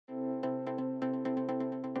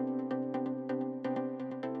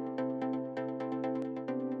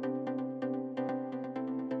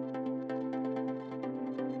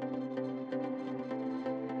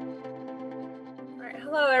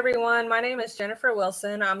Hello, everyone. My name is Jennifer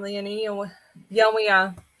Wilson. I'm the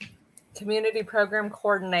Yelmia Community Program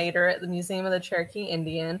Coordinator at the Museum of the Cherokee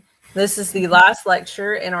Indian. This is the last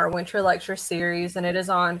lecture in our winter lecture series, and it is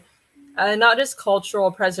on not just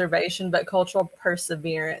cultural preservation, but cultural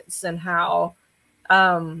perseverance and how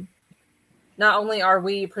not only are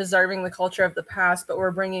we preserving the culture of the past, but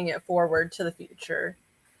we're bringing it forward to the future.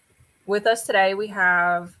 With us today, we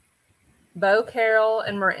have Beau Carroll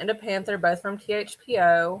and Miranda Panther, both from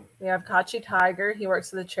THPO. We have Catcuce Tiger. He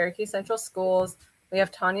works with the Cherokee Central Schools. We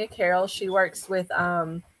have Tonya Carroll. She works with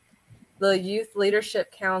the Youth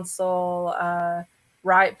Leadership Council,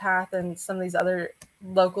 Right Path, and some of these other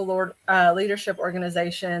local leadership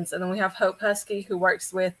organizations. And then we have Hope Huskey, who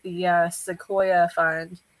works with the Sequoyah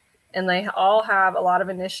Fund. And they all have a lot of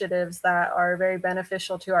initiatives that are very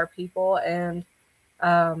beneficial to our people. And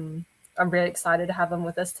I'm very excited to have them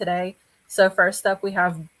with us today. So first up, we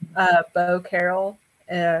have Beau Carroll.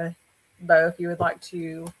 Beau, if you would like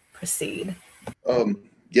to proceed.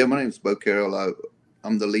 Yeah, my name is Beau Carroll.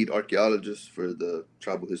 I'm the lead archaeologist for the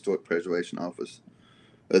Tribal Historic Preservation Office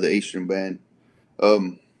of the Eastern Band.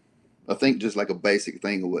 I think just like a basic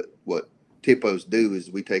thing of what THPOs do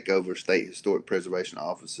is we take over state historic preservation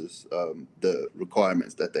offices, the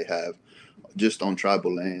requirements that they have just on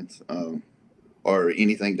tribal lands, or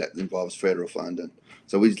anything that involves federal funding.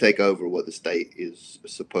 So we take over what the state is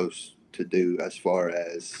supposed to do as far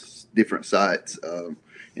as different sites and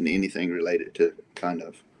anything related to kind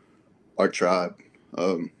of our tribe.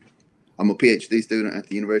 I'm a PhD student at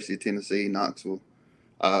the University of Tennessee Knoxville.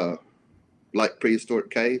 Like prehistoric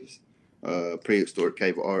caves, prehistoric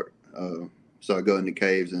cave art. So I go into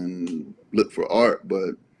caves and look for art,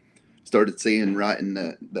 but started seeing writing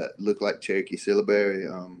that looked like Cherokee Syllabary,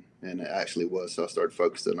 and it actually was. So I started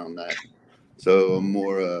focusing on that. So I'm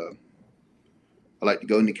more, I like to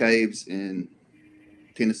go into caves in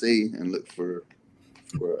Tennessee and look for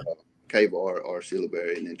cave art or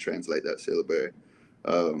syllabary, and then translate that syllabary.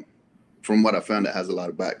 From what I found, it has a lot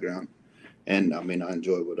of background, and I mean, I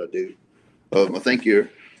enjoy what I do. I think your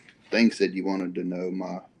thing said you wanted to know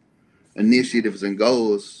my initiatives and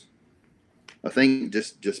goals. I think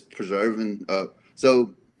just preserving.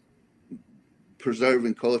 So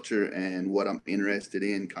preserving culture and what I'm interested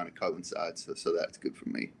in kind of coincides. So that's good for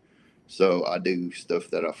me. So I do stuff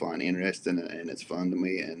that I find interesting and it's fun to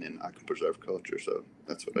me, and then I can preserve culture. So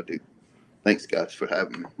that's what I do. Thanks, guys, for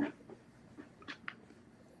having me.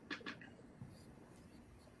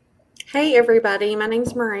 Hey everybody, my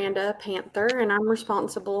name's Miranda Panther, and I'm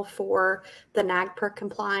responsible for the NAGPRA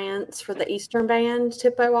compliance for the Eastern Band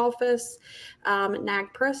THPO office.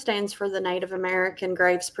 NAGPRA stands for the Native American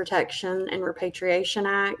Graves Protection and Repatriation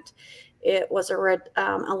Act. It was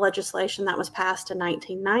a legislation that was passed in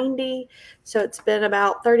 1990, so it's been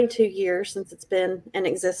about 32 years since it's been in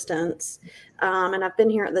existence. And I've been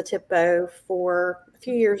here at the THPO for a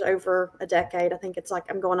few years, over a decade. I think it's like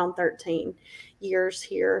I'm going on 13 years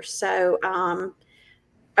here. So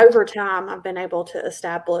over time, I've been able to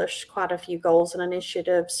establish quite a few goals and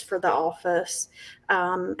initiatives for the office.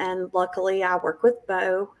 And luckily, I work with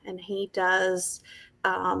Beau, and he does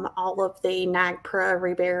all of the NAGPRA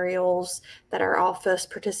reburials that our office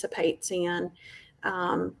participates in.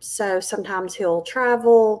 So sometimes he'll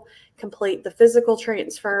travel, complete the physical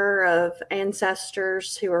transfer of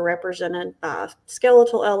ancestors who are represented by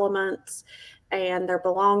skeletal elements and their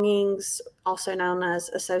belongings, also known as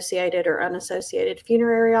associated or unassociated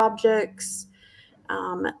funerary objects.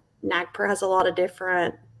 NAGPRA has a lot of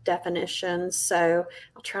different definitions, so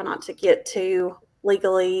I'll try not to get too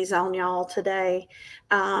legalese on y'all today.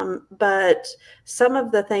 But some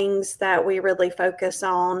of the things that we really focus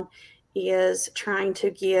on is trying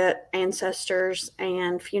to get ancestors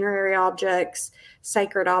and funerary objects,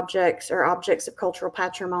 sacred objects, or objects of cultural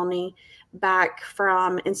patrimony back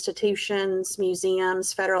from institutions,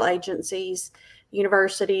 museums, federal agencies,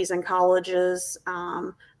 universities, and colleges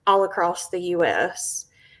all across the U.S.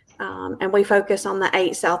 And we focus on the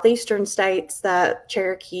 8 southeastern states that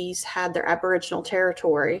Cherokees had their Aboriginal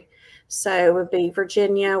territory. So it would be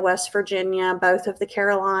Virginia, West Virginia, both of the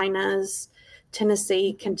Carolinas,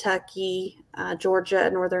 Tennessee, Kentucky, Georgia,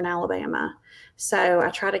 and Northern Alabama. So I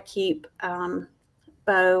try to keep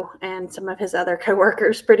Beau and some of his other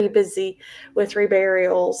coworkers pretty busy with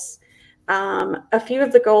reburials. A few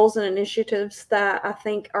of the goals and initiatives that I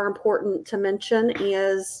think are important to mention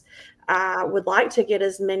is I would like to get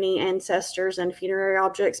as many ancestors and funerary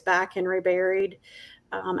objects back and reburied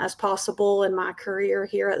as possible in my career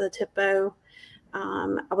here at the THPO.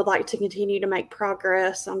 I would like to continue to make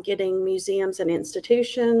progress on getting museums and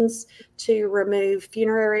institutions to remove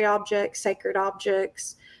funerary objects, sacred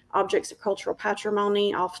objects, objects of cultural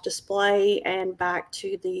patrimony off display and back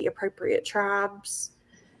to the appropriate tribes.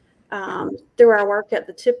 Through our work at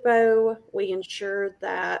the TIPO, we ensure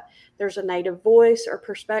that there's a Native voice or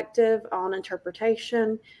perspective on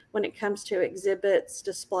interpretation when it comes to exhibits,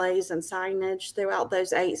 displays, and signage throughout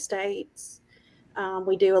those 8 states.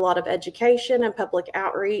 We do a lot of education and public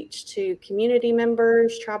outreach to community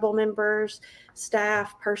members, tribal members,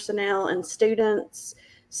 staff, personnel, and students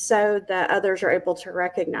so that others are able to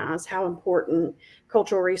recognize how important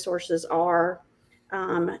cultural resources are,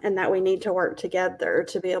 and that we need to work together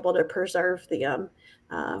to be able to preserve them.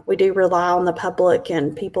 We do rely on the public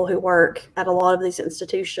and people who work at a lot of these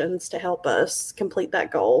institutions to help us complete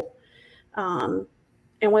that goal. And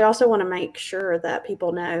we also want to make sure that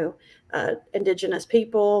people know Indigenous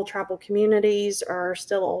people, tribal communities are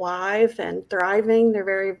still alive and thriving. They're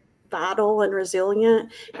very vital and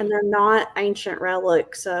resilient, and they're not ancient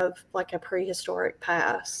relics of like a prehistoric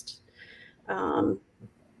past. I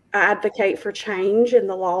advocate for change in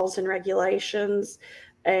the laws and regulations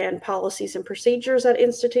and policies and procedures at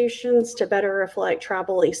institutions to better reflect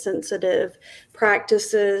tribally sensitive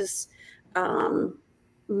practices,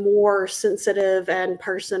 more sensitive and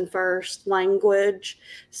person first language,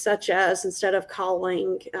 such as instead of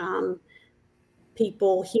calling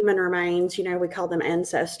people human remains, we call them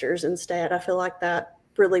ancestors instead. I feel like that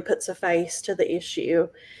really puts a face to the issue.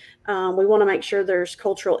 We want to make sure there's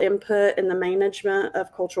cultural input in the management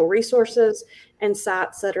of cultural resources and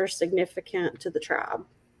sites that are significant to the tribe.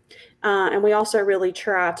 And we also really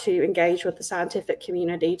try to engage with the scientific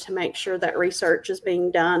community to make sure that research is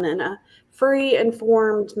being done in a free,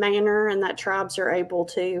 informed manner and that tribes are able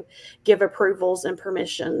to give approvals and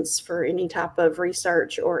permissions for any type of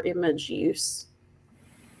research or image use.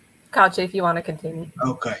 Catcuce, if you want to continue.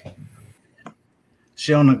 Okay.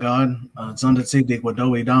 Shionagad, Zundati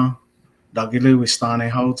Duyugodv'i Dan, Dagili Wistane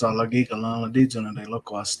Holds, Alagi Galan Ladijuna de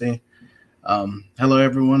Loquasti. Hello,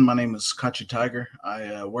 everyone. My name is Catcuce Tiger.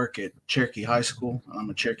 I work at Cherokee High School. I'm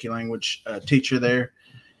a Cherokee language teacher there.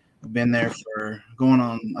 I've been there for going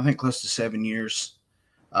on, I think, close to 7 years.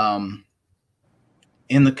 In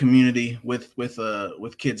the community with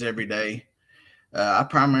kids every day. I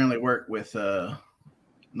primarily work with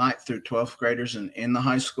 9th through 12th graders in the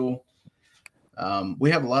high school. We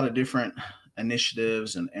have a lot of different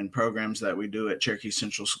initiatives and programs that we do at Cherokee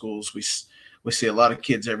Central Schools. We see a lot of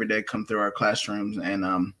kids every day come through our classrooms,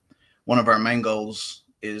 and one of our main goals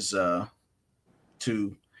is to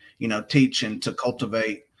teach and to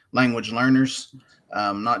cultivate language learners,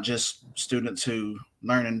 not just students who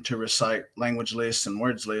learning to recite language lists and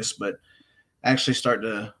words lists, but actually start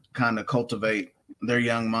to kind of cultivate their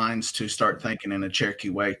young minds to start thinking in a Cherokee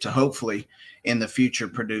way to hopefully in the future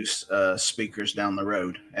produce speakers down the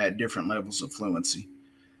road at different levels of fluency.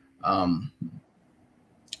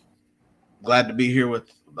 Glad to be here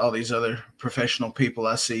with all these other professional people.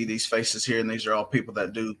 I see these faces here, and these are all people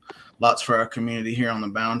that do lots for our community here on the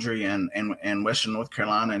boundary and Western North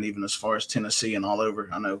Carolina, and even as far as Tennessee and all over.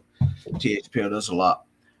 I know THPO does a lot,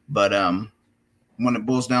 but when it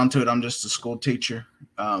boils down to it, I'm just a school teacher.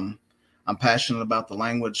 I'm passionate about the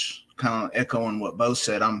language, kind of echoing what Beau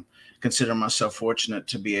said. I'm consider myself fortunate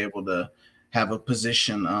to be able to have a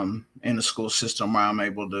position in the school system where I'm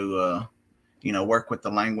able to work with the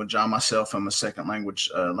language. I myself am a second language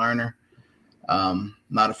learner,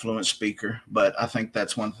 not a fluent speaker, but I think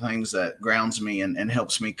that's one of the things that grounds me and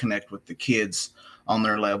helps me connect with the kids on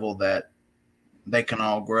their level, that they can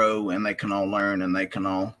all grow and they can all learn and they can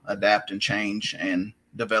all adapt and change and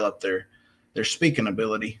develop their speaking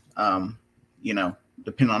ability,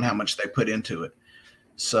 depending on how much they put into it.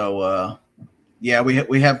 So,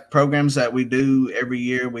 we have programs that we do every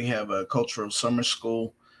year. We have a cultural summer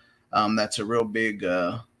school. That's a real big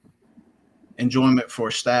enjoyment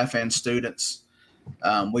for staff and students.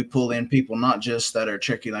 We pull in people not just that are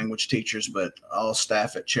Cherokee language teachers, but all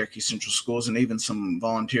staff at Cherokee Central Schools, and even some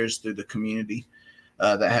volunteers through the community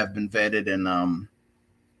that have been vetted. And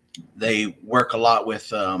they work a lot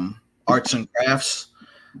with arts and crafts.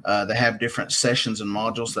 They have different sessions and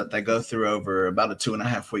modules that they go through over about a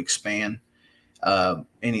 2.5 week span.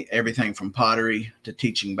 Everything from pottery to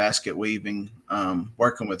teaching basket weaving,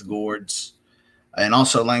 working with gourds, and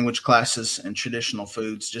also language classes and traditional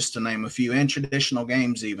foods, just to name a few, and traditional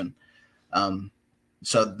games even.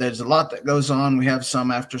 So there's a lot that goes on. We have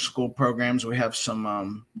some after school programs. We have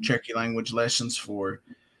some Cherokee language lessons for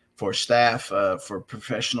staff, for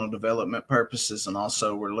professional development purposes. And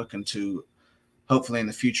also we're looking to hopefully in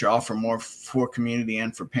the future offer more for community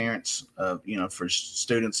and for parents, for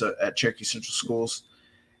students at Cherokee Central Schools.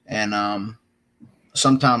 And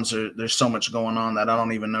sometimes there's so much going on that I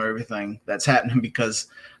don't even know everything that's happening, because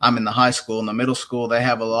I'm in the high school. And the middle school, they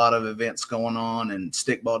have a lot of events going on and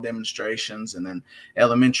stickball demonstrations, and then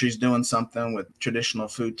elementary's doing something with traditional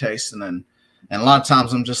food tasting. And a lot of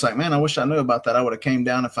times I'm just like, man, I wish I knew about that. I would have came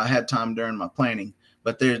down if I had time during my planning.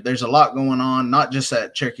 But there's a lot going on, not just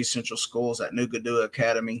at Cherokee Central Schools, at Duyugodv'i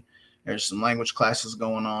Academy. There's some language classes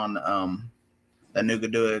going on that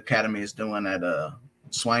Duyugodv'i Academy is doing at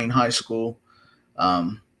Swain High School.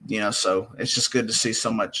 So it's just good to see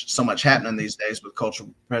so much happening these days with cultural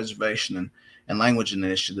preservation and language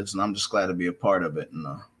initiatives. And I'm just glad to be a part of it. And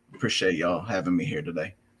appreciate y'all having me here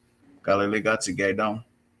today. Tahlequah.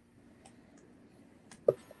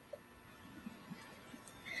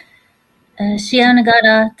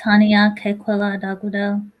 Shionagada Tonya E.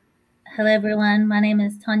 Hello, everyone. My name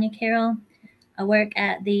is Tonya Carroll. I work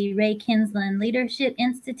at the Ray Kinsland Leadership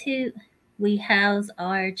Institute. We house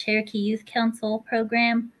our Cherokee Youth Council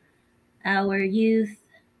program, our youth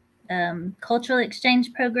cultural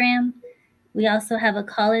exchange program. We also have a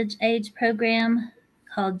college age program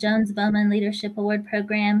called Jones Bowman Leadership Award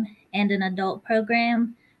Program, and an adult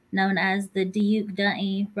program known as the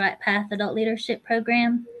Duyugodv'i Right Path Adult Leadership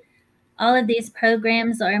Program. All of these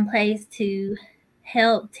programs are in place to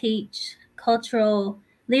help teach cultural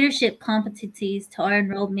leadership competencies to our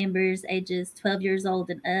enrolled members ages 12 years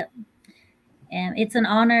old and up. And it's an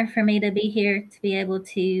honor for me to be here to be able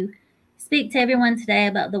to speak to everyone today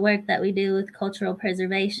about the work that we do with cultural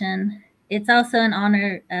preservation. It's also an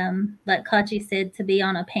honor, like Kachi said, to be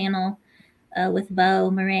on a panel with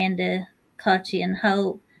Beau, Miranda, Kachi, and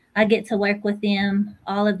Hope. I get to work with them,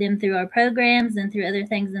 all of them, through our programs and through other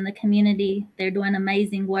things in the community. They're doing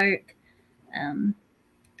amazing work. And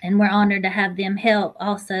we're honored to have them help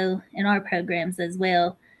also in our programs as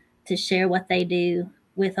well, to share what they do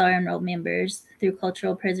with our enrolled members through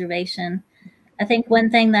cultural preservation. I think one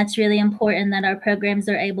thing that's really important that our programs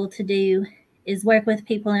are able to do is work with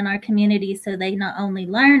people in our community so they not only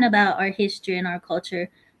learn about our history and our culture,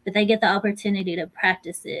 but they get the opportunity to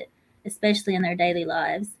practice it, especially in their daily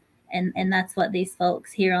lives. And that's what these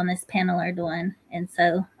folks here on this panel are doing. And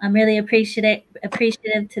so I'm really appreciative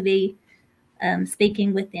to be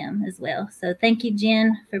speaking with them as well. So thank you,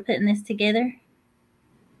 Jen, for putting this together.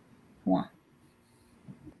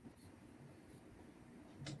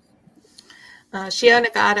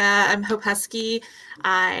 Shionagada, I'm Hope Huskey.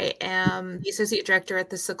 I am the Associate Director at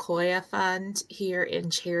the Sequoyah Fund here in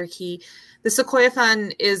Cherokee. The Sequoyah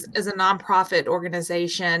Fund is a nonprofit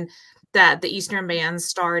organization that the Eastern Band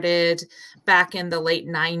started back in the late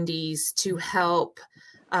 90s to help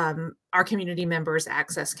our community members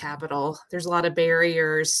access capital. There's a lot of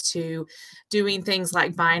barriers to doing things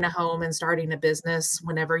like buying a home and starting a business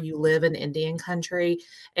whenever you live in Indian country.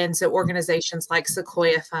 And so organizations like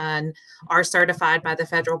Sequoyah Fund are certified by the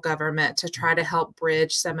federal government to try to help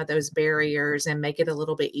bridge some of those barriers and make it a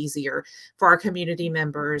little bit easier for our community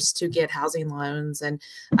members to get housing loans. And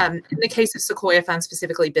in the case of Sequoyah Fund,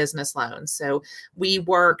 specifically business loans. So we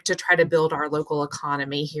work to try to build our local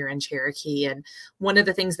economy here in Cherokee. And one of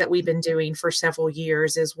the things that we've been doing for several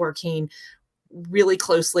years is working really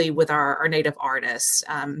closely with our native artists.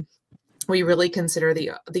 We really consider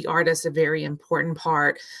the artists a very important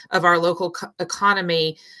part of our local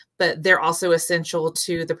economy, but they're also essential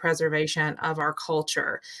to the preservation of our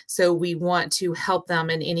culture. So we want to help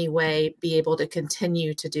them in any way be able to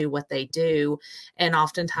continue to do what they do. And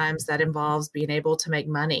oftentimes that involves being able to make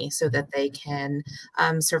money so that they can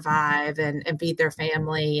survive and feed their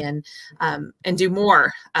family and do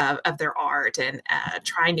more of their art and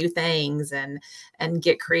try new things and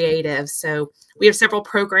get creative. So we have several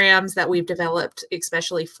programs that we've developed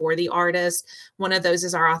especially for the artists. One of those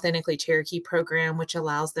is our Authentically Cherokee program, which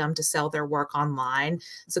allows them to sell their work online.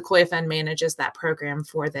 Sequoyah Fund manages that program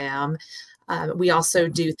for them. We also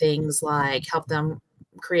do things like help them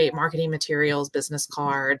create marketing materials, business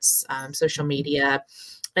cards, social media.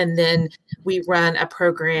 And then we run a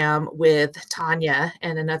program with Tonya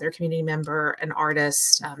and another community member, an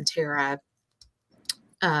artist, Tara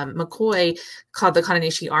McCoy, called the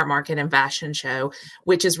Kananesgi Art Market and Fashion Show,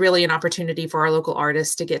 which is really an opportunity for our local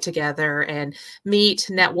artists to get together and meet,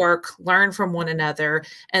 network, learn from one another,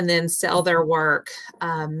 and then sell their work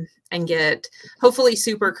and get hopefully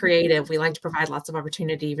super creative. We like to provide lots of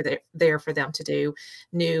opportunity there for them to do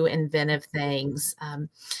new, inventive things.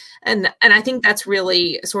 And I think that's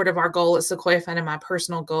really sort of our goal at Sequoyah Fund, and my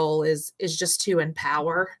personal goal is just to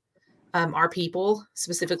empower our people,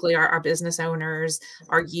 specifically our business owners,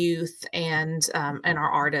 our youth, and our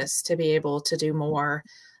artists to be able to do more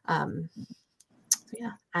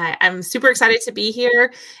Yeah, I'm super excited to be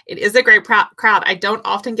here. It is a great crowd. I don't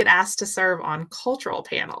often get asked to serve on cultural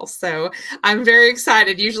panels, so I'm very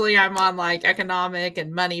excited. Usually I'm on like economic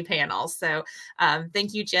and money panels. So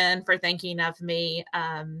thank you, Jen, for thinking of me.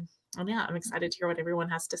 And yeah, I'm excited to hear what everyone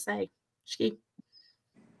has to say. Shki.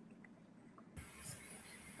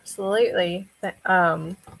 Absolutely.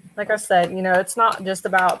 Like I said, it's not just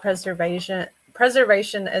about preservation.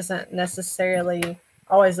 Preservation isn't necessarily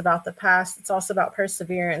always about the past. It's also about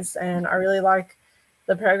perseverance. And I really like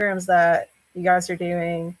the programs that you guys are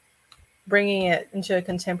doing, bringing it into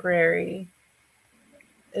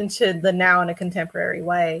the now in a contemporary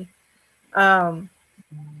way.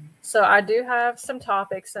 So I do have some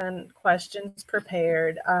topics and questions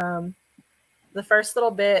prepared. The first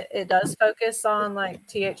little bit, it does focus on like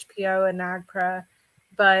THPO and NAGPRA,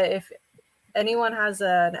 but if anyone has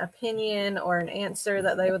an opinion or an answer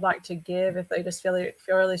that they would like to give, if they just feel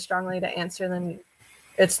really strongly to answer them,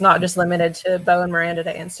 it's not just limited to Beau and Miranda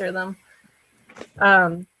to answer them,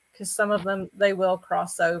 because some of them, they will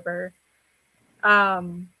cross over.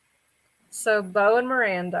 So Beau and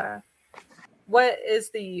Miranda, what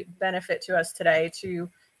is the benefit to us today to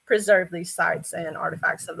preserve these sites and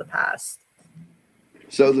artifacts of the past?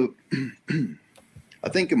 So I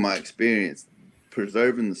think in my experience,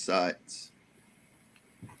 preserving the sites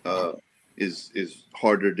is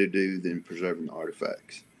harder to do than preserving the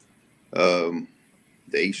artifacts. The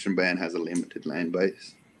Eastern Band has a limited land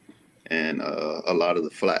base, and a lot of the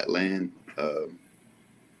flat land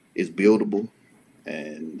is buildable,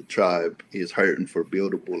 and the tribe is hurting for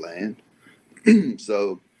buildable land.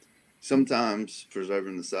 So sometimes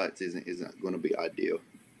preserving the sites isn't going to be ideal.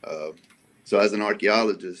 So as an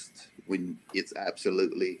archaeologist, when it's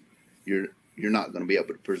absolutely, you're not going to be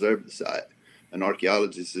able to preserve the site, an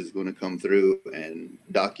archaeologist is going to come through and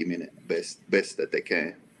document it best that they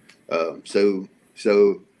can. So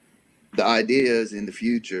the idea is in the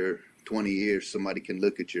future, 20 years, somebody can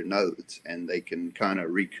look at your notes and they can kind of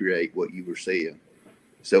recreate what you were seeing.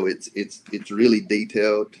 So it's really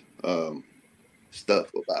detailed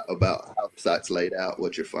stuff about how the site's laid out,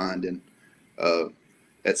 what you're finding.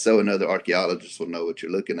 That's so another archaeologist will know what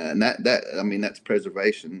you're looking at. And that's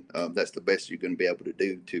preservation. That's the best you're going to be able to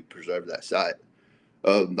do to preserve that site.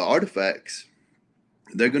 The artifacts,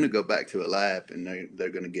 they're going to go back to a lab and they're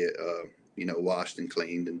going to get, washed and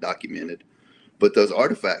cleaned and documented. But those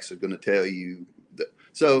artifacts are going to tell you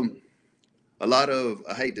so a lot of,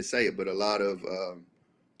 I hate to say it, but a lot of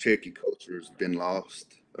Cherokee culture has been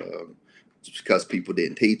lost just because people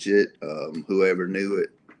didn't teach it. Whoever knew it,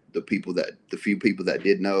 the few people that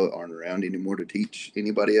did know it aren't around anymore to teach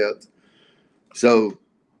anybody else. So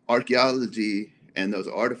archaeology and those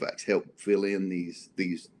artifacts help fill in these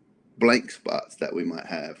blank spots that we might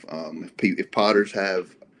have. If potters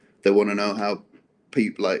they want to know how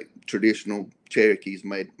people like traditional Cherokees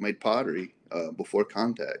made pottery before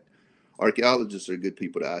contact. Archaeologists are good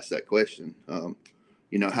people to ask that question.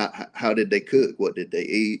 How did they cook? What did they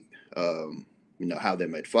eat? How they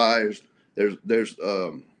made fires. There's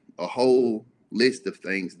a whole list of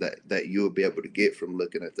things that you'll be able to get from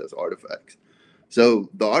looking at those artifacts. So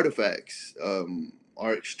the artifacts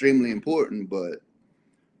are extremely important, but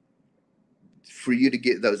for you to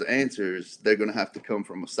get those answers, they're going to have to come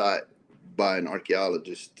from a site by an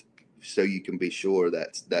archaeologist, so you can be sure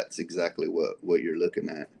that's exactly what you're looking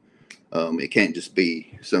at. It can't just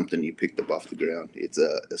be something you picked up off the ground. It's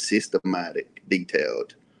a systematic,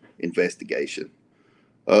 detailed investigation.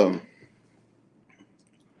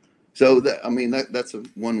 So that's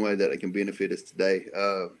one way that it can benefit us today.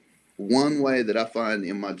 One way that I find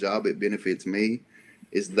in my job it benefits me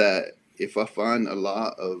is that if I find a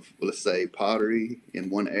lot of, let's say, pottery in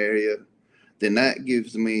one area, then that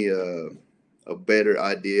gives me a better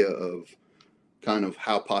idea of kind of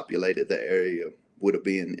how populated the area would have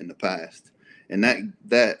been in the past. And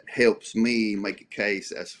that helps me make a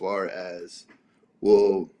case as far as,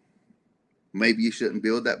 well, maybe you shouldn't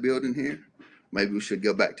build that building here. Maybe we should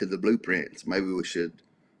go back to the blueprints. Maybe we should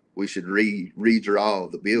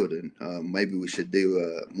redraw the building. Maybe we should do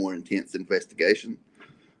a more intense investigation.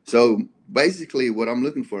 So basically what I'm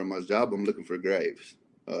looking for in my job, I'm looking for graves.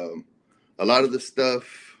 A lot of the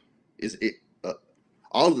stuff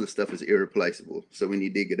all of the stuff is irreplaceable. So when you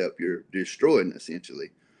dig it up, you're destroying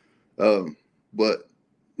essentially. But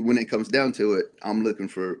when it comes down to it, I'm looking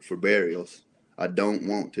for burials. I don't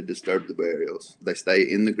want to disturb the burials. They stay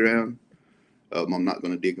in the ground. I'm not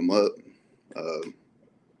going to dig them up.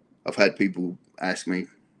 I've had people ask me,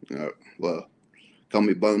 call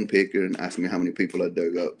me bone picker and ask me how many people I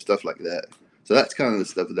dug up, stuff like that. So that's kind of the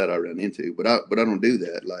stuff that I run into. But I don't do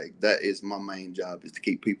that. Like, that is my main job, is to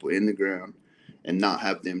keep people in the ground and not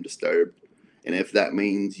have them disturbed. And if that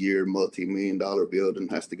means your multi-million-dollar building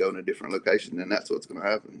has to go in a different location, then that's what's going to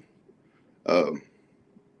happen.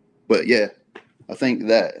 But yeah, I think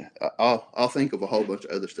that I'll think of a whole bunch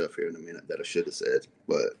of other stuff here in a minute that I should have said,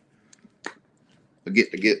 but I'm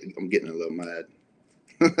getting a little mad.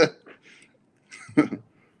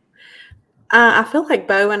 I feel like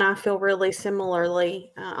Beau and I feel really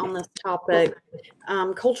similarly on this topic.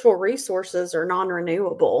 Cultural resources are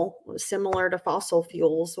non-renewable, similar to fossil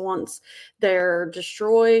fuels. Once they're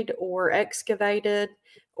destroyed or excavated,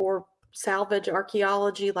 or salvage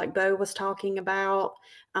archaeology like Beau was talking about,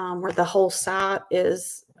 where the whole site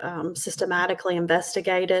is systematically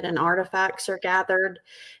investigated and artifacts are gathered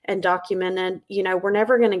and documented, we're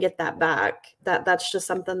never going to get that back. That's just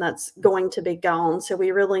something that's going to be gone. So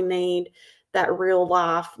we really need that real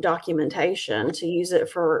life documentation to use it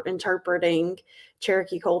for interpreting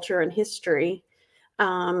Cherokee culture and history.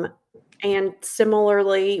 And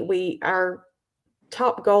similarly, our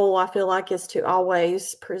top goal, I feel like, is to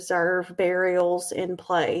always preserve burials in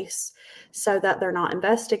place so that they're not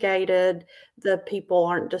investigated, the people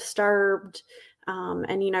aren't disturbed,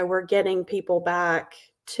 and we're getting people back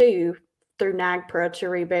through NAGPRA to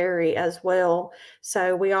rebury as well.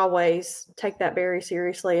 So we always take that very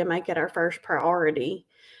seriously and make it our first priority.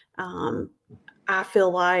 I feel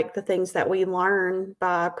like the things that we learn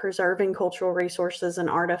by preserving cultural resources and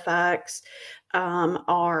artifacts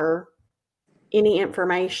are any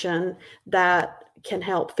information that can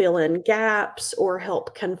help fill in gaps or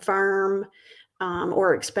help confirm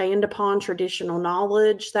or expand upon traditional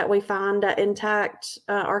knowledge that we find at intact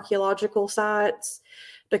archaeological sites.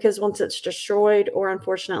 Because once it's destroyed or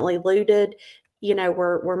unfortunately looted,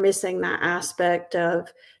 we're missing that aspect of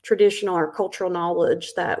traditional or cultural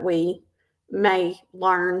knowledge that we may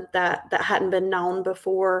learn that hadn't been known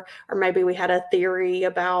before, or maybe we had a theory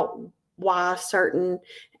about why certain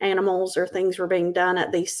animals or things were being done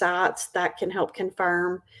at these sites that can help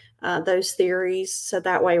confirm those theories. So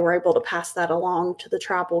that way we're able to pass that along to the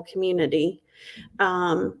tribal community.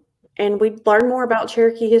 And we learn more about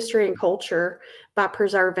Cherokee history and culture by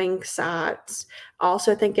preserving sites. I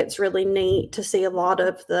also think it's really neat to see a lot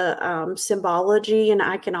of the symbology and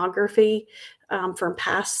iconography from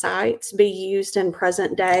past sites be used in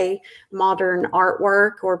present day modern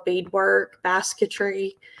artwork or beadwork,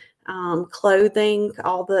 basketry, clothing,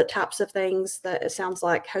 all the types of things that it sounds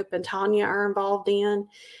like Hope and Tonya are involved in.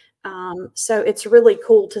 So it's really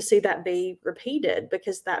cool to see that be repeated,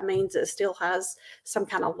 because that means it still has some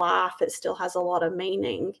kind of life. It still has a lot of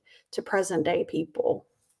meaning to present day people.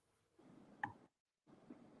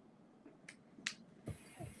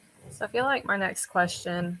 So I feel like my next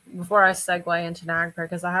question, before I segue into NAGPRA,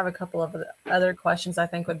 because I have a couple of other questions I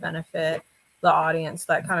think would benefit the audience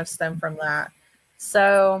that kind of stem from that.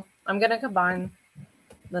 So I'm going to combine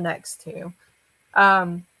the next two.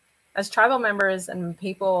 As tribal members and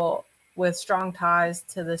people with strong ties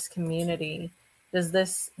to this community, does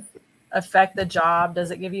this affect the job? Does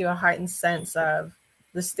it give you a heightened sense of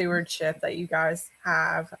the stewardship that you guys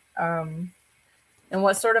have? And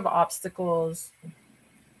what sort of obstacles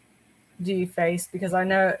do you face? Because I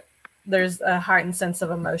know there's a heightened sense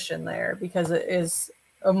of emotion there, because it is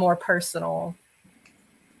a more personal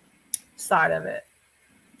side of it.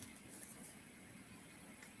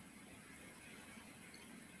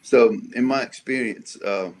 So in my experience,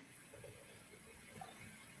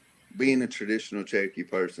 being a traditional Cherokee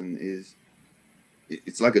person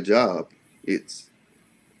it's like a job. It's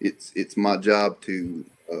my job to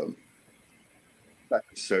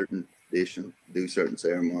practice certain traditions, do certain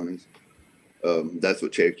ceremonies. That's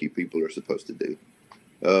what Cherokee people are supposed to do.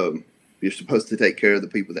 You're supposed to take care of the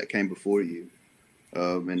people that came before you.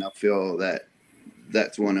 And I feel that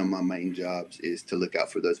that's one of my main jobs, is to look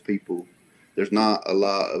out for those people. There's not a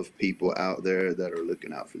lot of people out there that are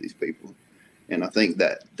looking out for these people. And I think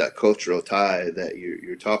that cultural tie that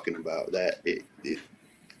you're talking about, that it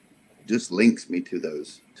just links me to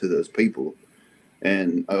those people.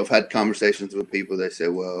 And I've had conversations with people that say,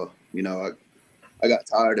 well, I got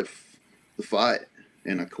tired of the fight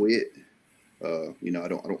and I quit. I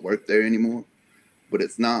don't work there anymore. But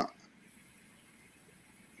it's not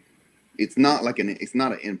like it's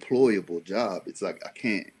not an employable job. It's like, I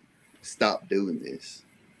can't stop doing this.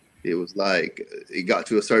 It was like, it got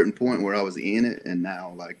to a certain point where I was in it, and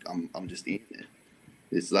now like I'm just in it.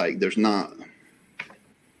 It's like there's not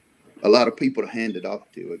a lot of people to hand it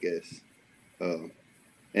off to, I guess.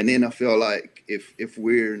 And then I feel like if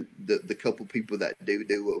we're the couple people that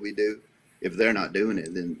do what we do, if they're not doing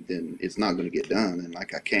it, then it's not going to get done. And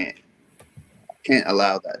like, I can't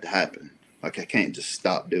allow that to happen. Like, I can't just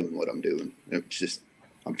stop doing what I'm doing. It's just,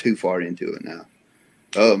 I'm too far into it now.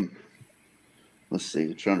 Let's see.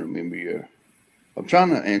 I'm trying to remember I'm trying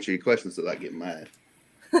to answer your questions so I get mad.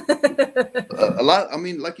 A lot. I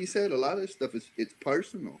mean, like you said, a lot of this stuff it's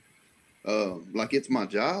personal. Like it's my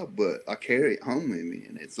job, but I carry it home with me,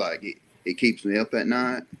 and it's like it keeps me up at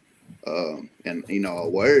night. And you know, I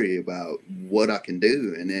worry about what I can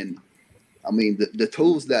do, and then, I mean, the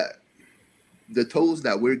tools that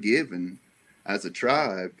we're given as a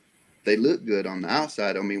tribe, they look good on the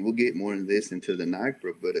outside. I mean, we'll get more into this into the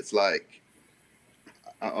NAGPRA, but it's like,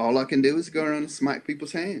 all I can do is go around and smack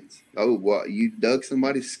people's hands. Oh, what, you dug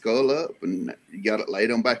somebody's skull up and you got it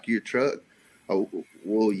laid on back of your truck? Oh,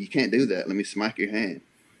 well, you can't do that. Let me smack your hand.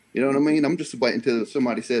 You know what I mean? I'm just waiting until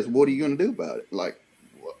somebody says, what are you going to do about it? Like,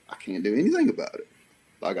 well, I can't do anything about it.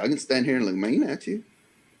 Like, I can stand here and look mean at you.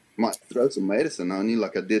 Might throw some medicine on you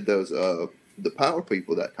like I did those, the power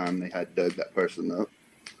people that time they had dug that person up.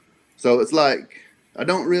 So it's like, I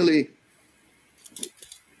don't really,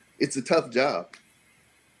 it's a tough job.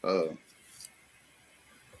 Really,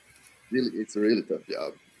 it's a really tough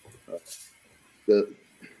job.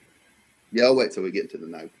 I'll wait till we get to the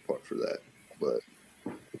NAGPRA part for that. But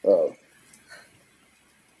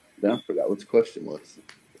then I forgot what the question was.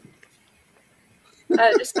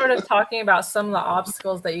 Just sort of talking about some of the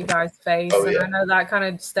obstacles that you guys face. Oh, yeah. And I know that kind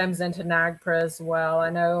of stems into NAGPRA as well. I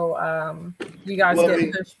know you guys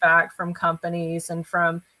get pushed back from companies and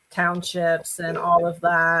from townships and all of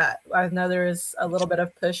that. I know there is a little bit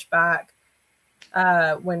of pushback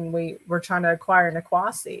when we were trying to acquire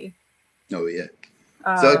Niquosi. Oh yeah.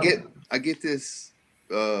 So I get this.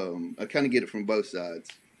 I kind of get it from both sides.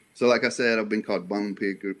 So like I said, I've been called bone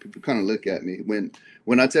picker. People kind of look at me when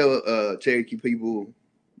I tell Cherokee people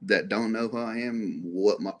that don't know who I am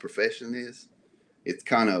what my profession is. It's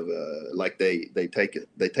kind of like they take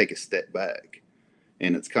a step back,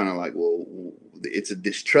 and it's kind of like, well, it's a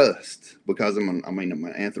distrust because I'm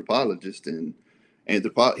an anthropologist, and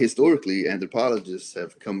historically anthropologists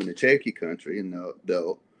have come into Cherokee country, and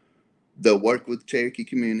they'll work with Cherokee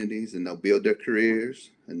communities, and they'll build their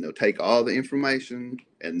careers, and they'll take all the information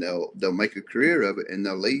and they'll make a career of it, and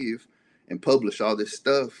they'll leave and publish all this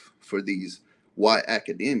stuff for these white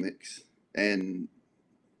academics. And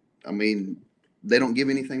I mean, they don't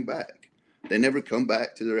give anything back. They never come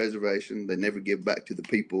back to the reservation. They never give back to the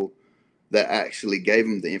people that actually gave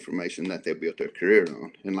them the information that they built their career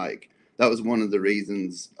on. And like, that was one of the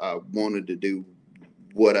reasons I wanted to do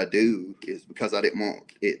what I do, is because I didn't want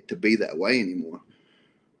it to be that way anymore.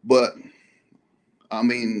 But I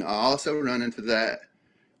mean, I also run into that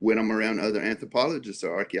when I'm around other anthropologists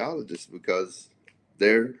or archaeologists, because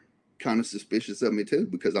they're kind of suspicious of me too,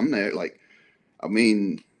 because I'm there. Like, I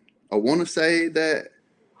mean, I want to say that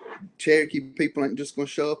Cherokee people ain't just going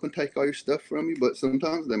to show up and take all your stuff from you, but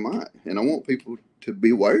sometimes they might. And I want people to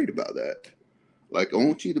be worried about that. Like, I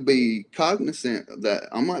want you to be cognizant that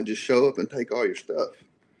I might just show up and take all your stuff,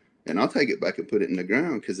 and I'll take it back and put it in the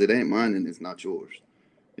ground because it ain't mine and it's not yours.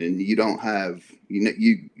 And you don't have,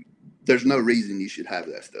 there's no reason you should have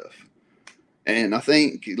that stuff. And I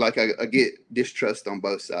think, like, I get distrust on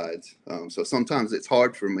both sides. So sometimes it's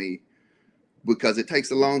hard for me because it takes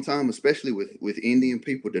a long time, especially with Indian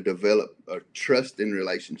people, to develop a trusting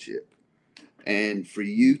relationship. And for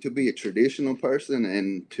you to be a traditional person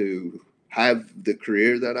and to have the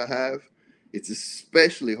career that I have, it's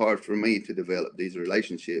especially hard for me to develop these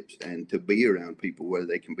relationships and to be around people where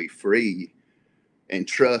they can be free and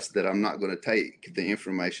trust that I'm not going to take the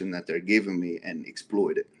information that they're giving me and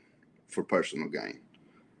exploit it for personal gain.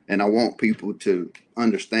 And I want people to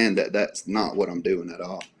understand that that's not what I'm doing at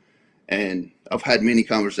all. And I've had many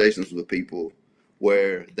conversations with people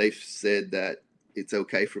where they've said that it's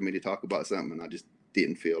okay for me to talk about something, and I just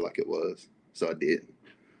didn't feel like it was, so I didn't.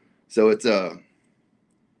 So it's a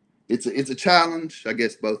challenge, I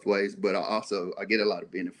guess, both ways, but I get a lot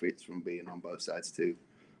of benefits from being on both sides too.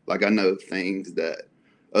 Like, I know things that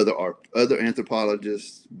other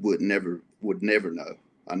anthropologists would never know.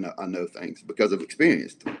 I know things because I've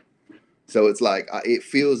experienced them. So it's like it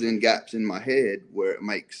fills in gaps in my head where it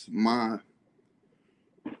makes my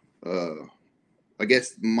I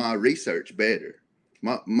guess my research better.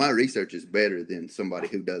 My research is better than somebody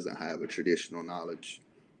who doesn't have a traditional knowledge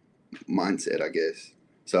mindset, I guess.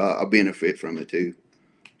 So I benefit from it too.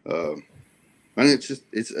 And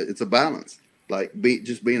it's a balance. Like,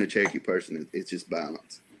 just being a Cherokee person, it's just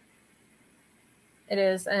balance. It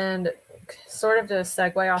is. And sort of to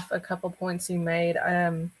segue off a couple points you made,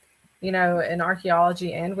 in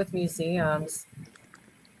archaeology and with museums,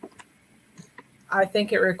 I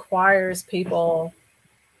think it requires people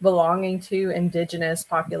belonging to indigenous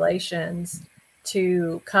populations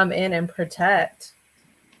to come in and protect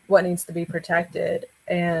what needs to be protected.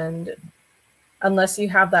 And unless you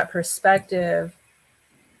have that perspective,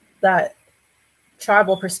 that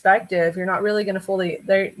tribal perspective, you're not really going to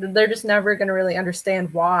they're just never going to really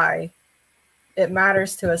understand why it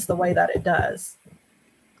matters to us the way that it does.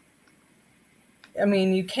 I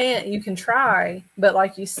mean, you can try, but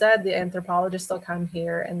like you said, the anthropologists will come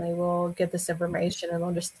here and they will get this information and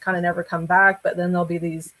they'll just kind of never come back. But then there'll be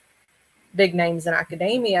these big names in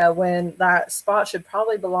academia when that spot should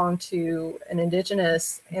probably belong to an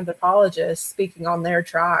indigenous anthropologist speaking on their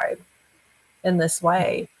tribe in this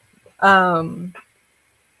way. But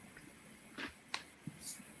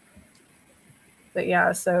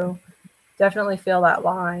yeah, so definitely feel that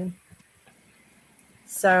line.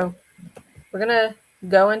 So we're going to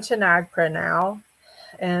go into NAGPRA now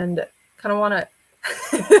and kind of want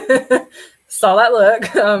to, saw that look,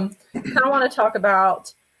 kind of want to talk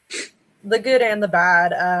about the good and the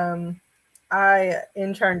bad. I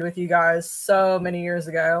interned with you guys so many years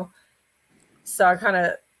ago, so I kind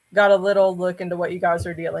of got a little look into what you guys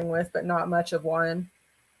are dealing with, but not much of one.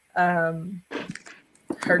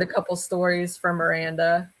 Heard a couple stories from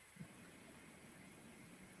Miranda.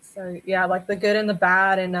 So yeah, like the good and the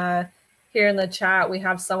bad. And here in the chat, we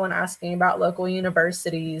have someone asking about local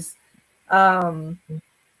universities. I'll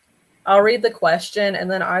read the question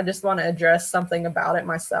and then I just want to address something about it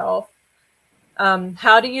myself.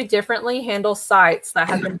 How do you differently handle sites that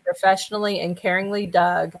have been professionally and caringly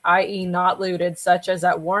dug, i.e. not looted, such as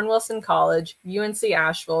at Warren Wilson College, UNC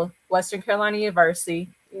Asheville, Western Carolina University,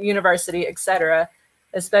 etc.,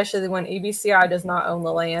 especially when EBCI does not own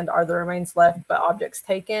the land? Are the remains left but objects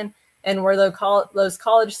taken? And were those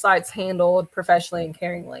college sites handled professionally and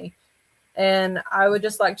caringly? And I would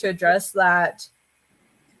just like to address that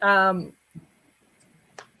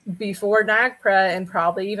before NAGPRA and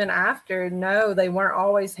probably even after, no, they weren't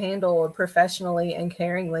always handled professionally and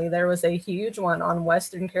caringly. There was a huge one on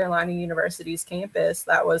Western Carolina University's campus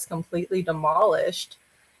that was completely demolished.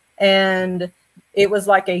 And it was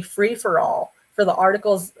like a free-for-all for the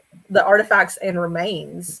artifacts and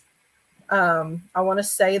remains. I want to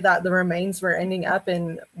say that the remains were ending up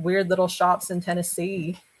in weird little shops in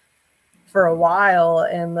Tennessee for a while,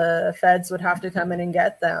 and the feds would have to come in and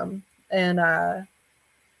get them. And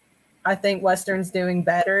I think Western's doing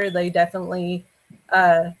better. They definitely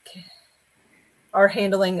are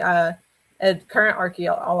handling a current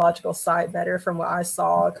archaeological site better from what I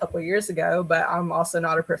saw a couple of years ago, but I'm also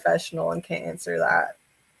not a professional and can't answer that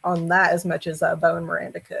on that as much as Beau and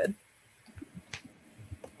Miranda could.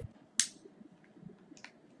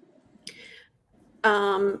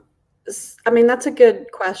 I mean, that's a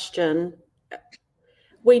good question.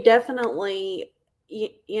 We definitely,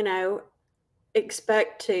 you know,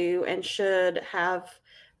 expect to and should have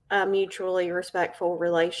a mutually respectful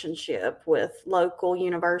relationship with local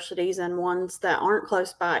universities and ones that aren't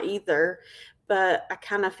close by either. But I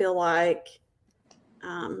kind of feel like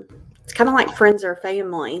it's kind of like friends or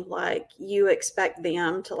family. Like you expect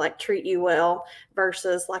them to like treat you well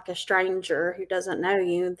versus like a stranger who doesn't know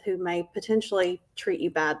you, who may potentially treat you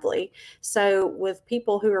badly. So with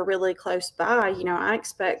people who are really close by, you know, I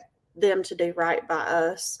expect them to do right by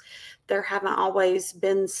us. There haven't always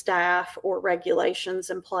been staff or regulations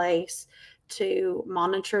in place to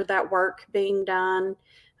monitor that work being done.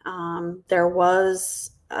 There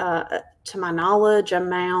was, to my knowledge, a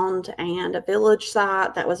mound and a village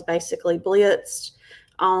site that was basically blitzed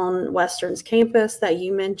on Western's campus that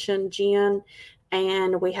you mentioned, Jen.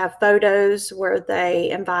 And we have photos where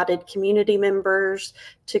they invited community members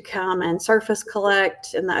to come and surface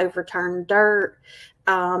collect in the overturned dirt.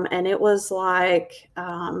 And it was like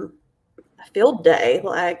a field day.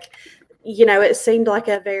 Like, you know, it seemed like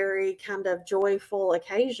a very kind of joyful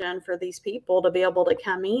occasion for these people to be able to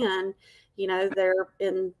come in. You know, they're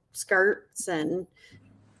in skirts and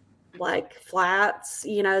like flats,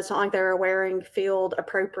 you know, it's not like they're wearing field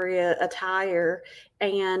appropriate attire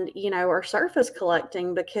and, you know, are surface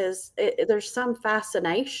collecting because there's some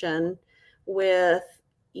fascination with,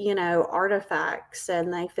 you know, artifacts,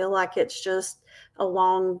 and they feel like it's just a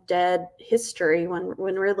long dead history when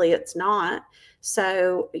really it's not.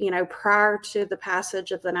 So, you know, prior to the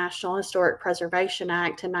passage of the National Historic Preservation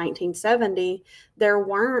Act in 1970,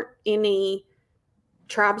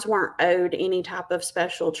 tribes weren't owed any type of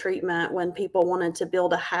special treatment when people wanted to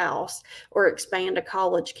build a house or expand a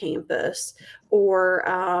college campus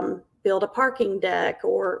or build a parking deck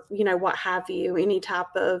or, you know, what have you, any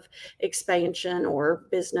type of expansion or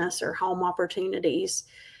business or home opportunities.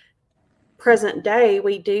 Present day,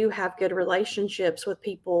 we do have good relationships with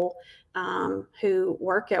people who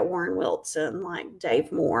work at Warren Wilson, like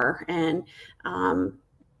Dave Moore and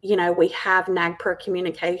you know, we have NAGPRA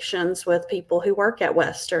communications with people who work at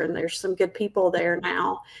Western. There's some good people there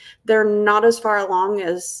now. They're not as far along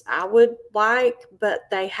as I would like, but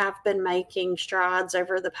they have been making strides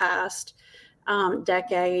over the past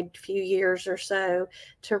decade, few years or so,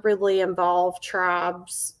 to really involve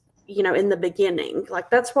tribes, you know, in the beginning. Like,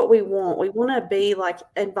 that's what we want. We want to be like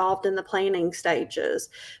involved in the planning stages,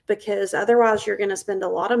 because otherwise you're going to spend a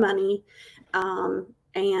lot of money,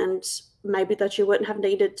 and maybe that you wouldn't have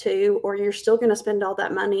needed to, or you're still going to spend all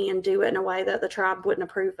that money and do it in a way that the tribe wouldn't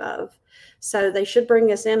approve of. So they should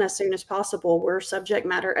bring us in as soon as possible. We're subject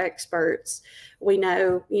matter experts. We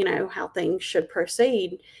know, you know, how things should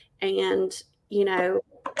proceed. And, you know,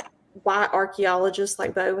 why archaeologists,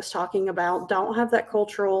 like Beau was talking about, don't have that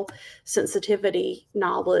cultural sensitivity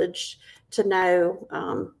knowledge to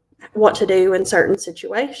know what to do in certain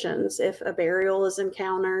situations if a burial is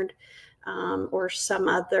encountered, or some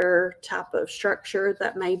other type of structure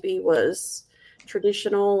that maybe was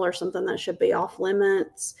traditional or something that should be off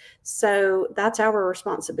limits. So that's our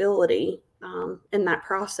responsibility in that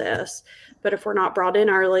process. But if we're not brought in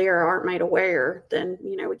early or aren't made aware, then,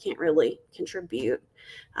 you know, we can't really contribute.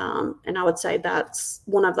 And I would say that's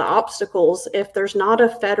one of the obstacles. If there's not a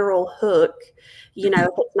federal hook, you know,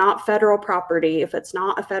 if it's not federal property, if it's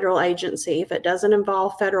not a federal agency, if it doesn't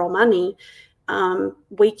involve federal money,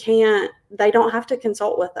 they don't have to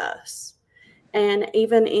consult with us. And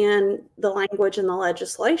even in the language in the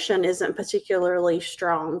legislation isn't particularly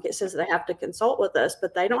strong. It says they have to consult with us,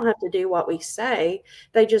 but they don't have to do what we say.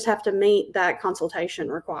 They just have to meet that consultation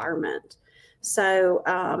requirement. So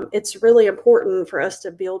it's really important for us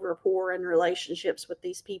to build rapport and relationships with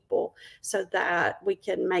these people so that we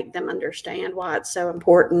can make them understand why it's so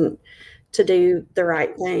important to do the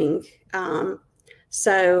right thing.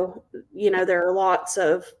 So, you know, there are lots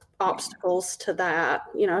of obstacles to that.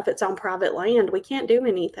 You know, if it's on private land, we can't do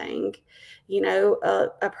anything. You know,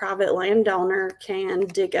 a private landowner can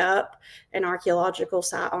dig up an archaeological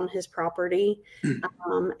site on his property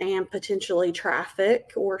and potentially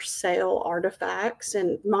traffic or sell artifacts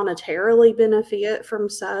and monetarily benefit from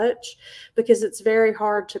such, because it's very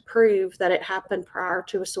hard to prove that it happened prior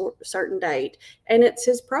to a certain date and it's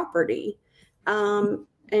his property.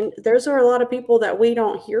 And those are a lot of people that we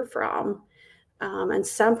don't hear from. And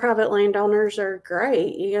some private landowners are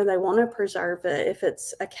great. You know, they want to preserve it if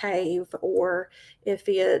it's a cave or if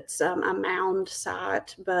it's a mound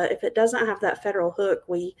site. But if it doesn't have that federal hook,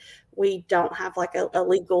 we don't have like a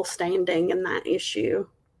legal standing in that issue.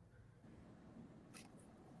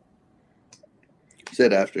 You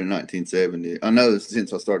said after 1970. I know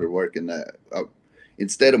since I started working that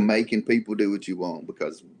instead of making people do what you want,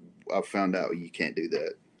 because I found out you can't do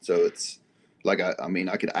that. So it's like, I mean,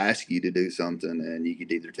 I could ask you to do something and you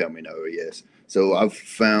could either tell me no or yes. So I've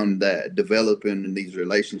found that developing these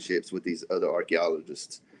relationships with these other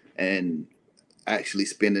archaeologists and actually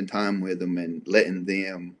spending time with them and letting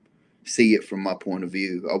them see it from my point of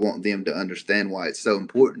view. I want them to understand why it's so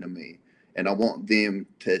important to me. And I want them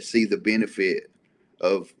to see the benefit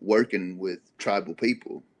of working with tribal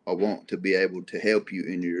people. I want to be able to help you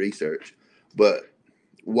in your research. But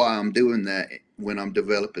while I'm doing that, when I'm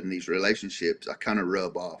developing these relationships, I kind of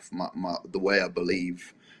rub off the way I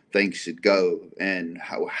believe things should go and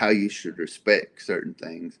how you should respect certain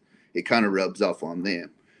things. It kind of rubs off on them.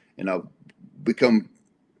 And I've become,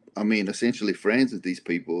 I mean, essentially friends with these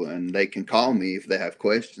people, and they can call me if they have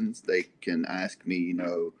questions. They can ask me, you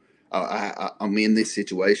know, I'm in this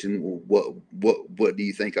situation. What do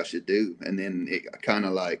you think I should do? And then it kind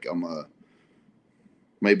of like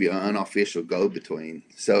maybe an unofficial go-between.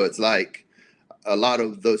 So it's like a lot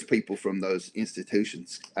of those people from those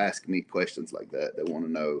institutions ask me questions like that. They want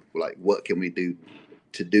to know, like, what can we do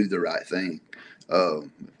to do the right thing?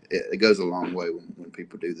 It goes a long way when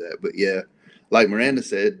people do that. But yeah, like Miranda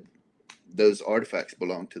said, those artifacts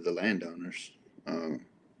belong to the landowners.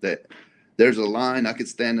 That there's a line, I could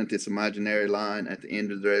stand at this imaginary line at the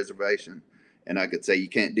end of the reservation, and I could say, you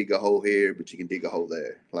can't dig a hole here, but you can dig a hole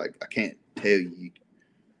there. Like, I can't tell you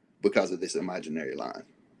because of this imaginary line.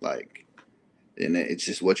 Like, and it's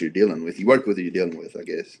just what you're dealing with. You work with what you're dealing with, I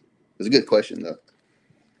guess. It's a good question, though.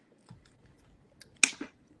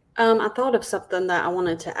 I thought of something that I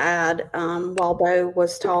wanted to add while Beau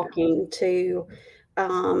was talking to.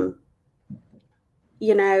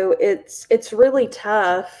 You know, it's really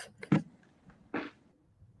tough.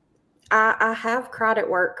 I have cried at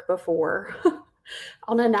work before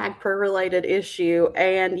on a NAGPRA related issue.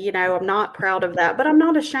 And, you know, I'm not proud of that, but I'm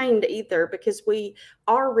not ashamed either, because we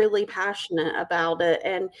are really passionate about it.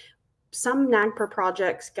 And some NAGPRA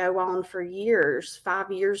projects go on for years,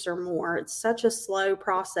 5 years or more. It's such a slow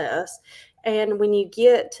process. And when you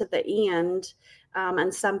get to the end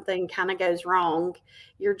and something kind of goes wrong,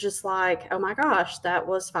 you're just like, oh my gosh, that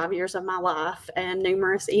was 5 years of my life and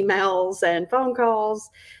numerous emails and phone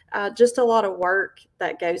calls, just a lot of work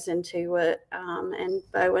that goes into it. And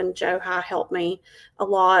Beau and Joe help me a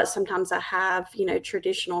lot. Sometimes I have,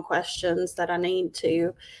 traditional questions that I need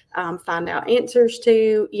to find out answers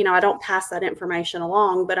to. I don't pass that information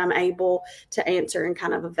along, but I'm able to answer in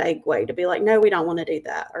kind of a vague way to be like, no, we don't want to do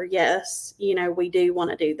that. Or yes, we do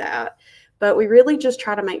want to do that. But we really just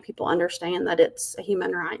try to make people understand that it's a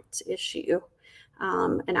human rights issue.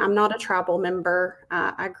 And I'm not a tribal member.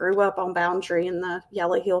 I grew up on Boundary in the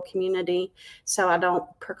Yellow Hill community, so I don't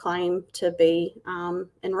proclaim to be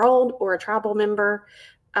enrolled or a tribal member.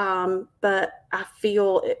 But I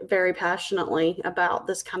feel very passionately about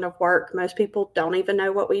this kind of work. Most people don't even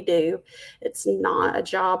know what we do. It's not a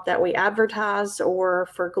job that we advertise or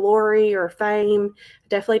for glory or fame. I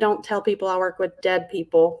definitely don't tell people I work with dead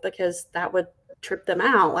people because that would trip them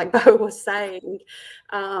out, like Beau was saying.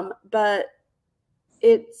 But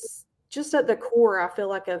it's just at the core, I feel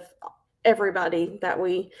like, of anybody that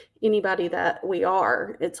we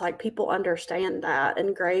are. It's like people understand that,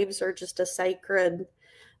 and graves are just a sacred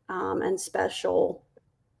and special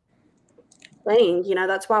thing.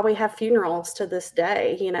 That's why we have funerals to this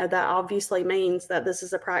day. That obviously means that this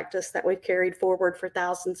is a practice that we've carried forward for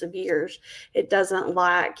thousands of years. It doesn't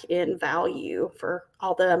lack in value for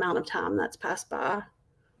all the amount of time that's passed by.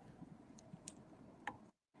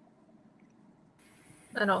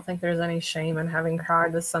 I don't think there's any shame in having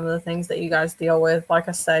cried with some of the things that you guys deal with. Like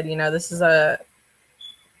I said, this is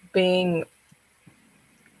being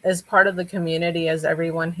as part of the community as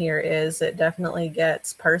everyone here is, it definitely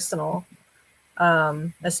gets personal,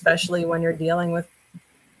 especially when you're dealing with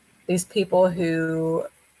these people who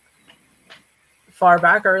far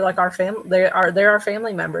back are like our family. They're our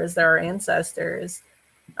family members. They're our ancestors.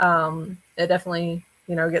 It definitely,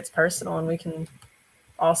 gets personal, and we can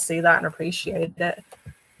all see that and appreciate it.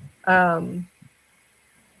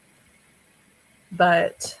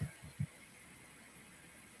 But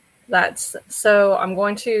so I'm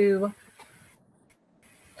going to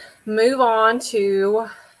move on to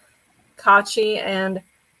Catcuce and I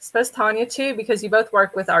suppose Tonya too, because you both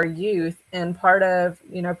work with our youth, and part of,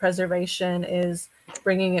 preservation is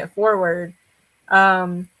bringing it forward.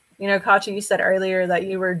 Catcuce, you said earlier that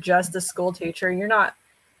you were just a school teacher.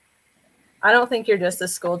 I don't think you're just a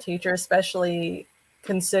school teacher, especially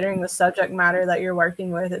considering the subject matter that you're working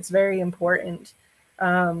with. It's very important.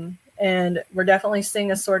 And we're definitely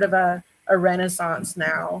seeing a sort of a renaissance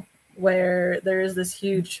now, where there is this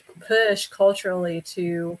huge push culturally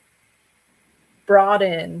to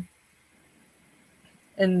broaden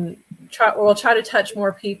and try to touch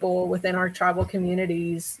more people within our tribal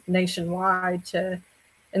communities nationwide, to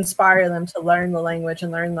inspire them to learn the language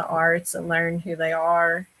and learn the arts and learn who they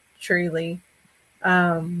are truly.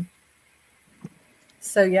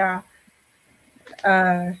 So yeah.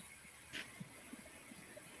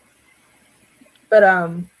 But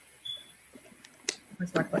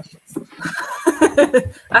where's my questions?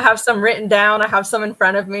 I have some written down. I have some in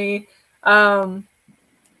front of me. So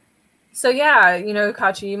yeah,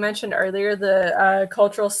 Catcuce, you mentioned earlier the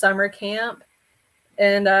cultural summer camp,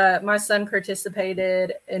 and my son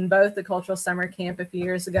participated in both the cultural summer camp a few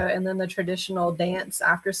years ago and then the traditional dance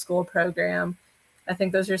after school program. I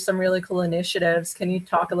think those are some really cool initiatives. Can you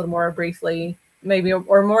talk a little more briefly, maybe,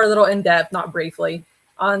 or more a little in depth, not briefly,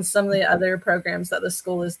 on some of the other programs that the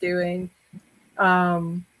school is doing?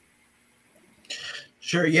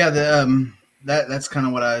 Sure. Yeah. That's kind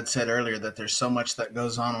of what I had said earlier, that there's so much that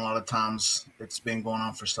goes on. A lot of times it's been going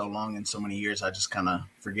on for so long and so many years, I just kind of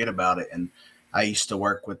forget about it. And I used to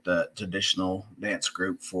work with the traditional dance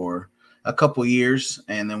group for a couple years,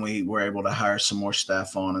 and then we were able to hire some more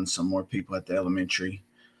staff on, and some more people at the elementary,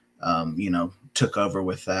 took over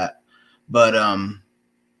with that. But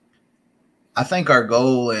I think our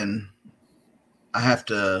goal, and I have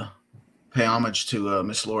to pay homage to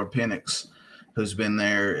Miss Laura Penix, who's been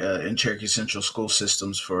there in Cherokee Central School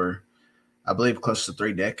Systems for, I believe, close to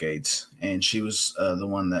 3 decades. And she was the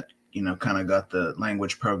one that, kind of got the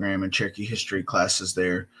language program and Cherokee history classes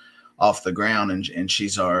there off the ground. And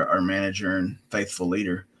she's our manager and faithful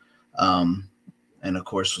leader. And of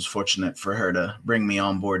course, was fortunate for her to bring me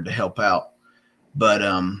on board to help out. But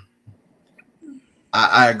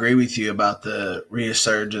I agree with you about the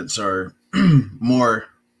resurgence, or more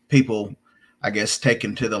people, I guess,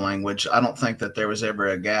 taken to the language. I don't think that there was ever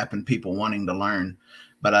a gap in people wanting to learn,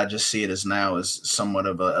 but I just see it as now as somewhat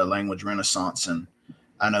of a language renaissance. And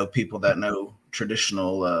I know people that know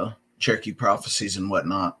traditional Cherokee prophecies and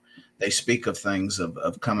whatnot, they speak of things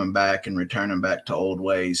of coming back and returning back to old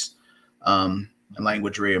ways, and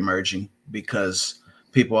language reemerging, because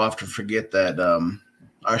people often forget that,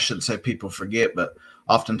 I shouldn't say people forget, but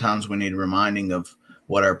oftentimes we need reminding of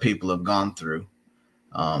what our people have gone through,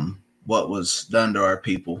 what was done to our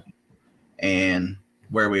people, and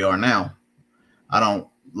where we are now. I don't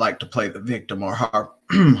like to play the victim or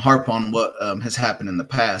harp on what has happened in the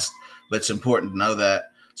past, but it's important to know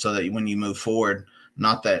that, so that when you move forward,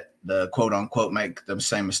 not that the quote unquote make the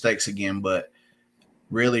same mistakes again, but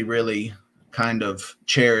really, really kind of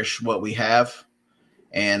cherish what we have.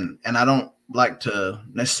 And I don't like to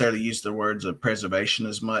necessarily use the words of preservation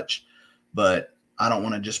as much, but I don't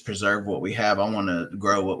want to just preserve what we have. I want to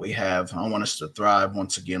grow what we have. I want us to thrive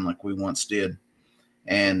once again like we once did.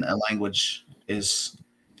 And a language is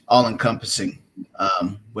all encompassing,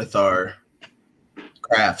 with our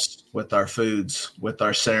crafts, with our foods, with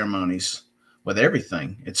our ceremonies, with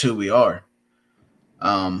everything. It's who we are.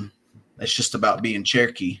 It's just about being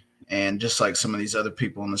Cherokee. And just like some of these other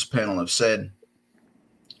people on this panel have said,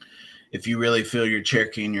 if you really feel you're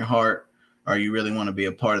Cherokee in your heart, or you really want to be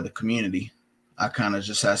a part of the community, I kind of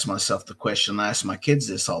just ask myself the question. I ask my kids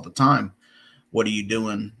this all the time. What are you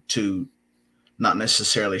doing to not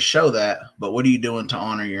necessarily show that, but what are you doing to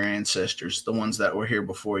honor your ancestors, the ones that were here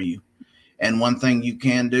before you? And one thing you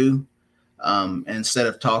can do, instead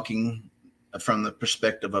of talking from the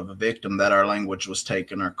perspective of a victim that our language was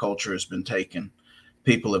taken, our culture has been taken,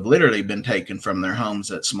 people have literally been taken from their homes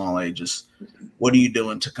at small ages. What are you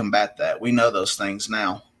doing to combat that? We know those things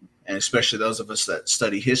now, and especially those of us that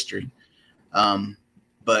study history.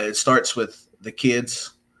 But it starts with the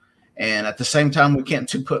kids. And at the same time, we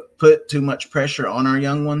can't put too much pressure on our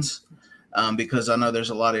young ones, because I know there's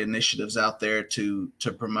a lot of initiatives out there to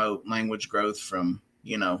promote language growth from,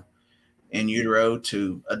 in utero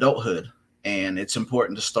to adulthood. And it's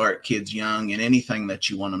important to start kids young in anything that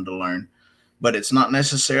you want them to learn. But it's not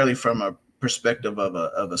necessarily from a perspective of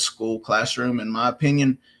a school classroom, in my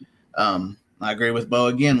opinion. I agree with Beau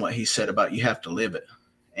again, what he said about you have to live it.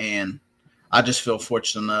 And I just feel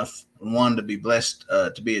fortunate enough, one, to be blessed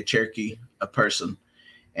to be a Cherokee, a person,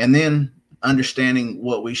 and then understanding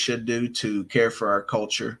what we should do to care for our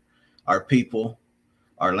culture, our people,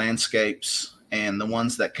 our landscapes, and the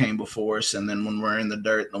ones that came before us. And then when we're in the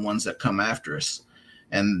dirt, the ones that come after us.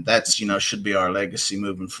 And that's, should be our legacy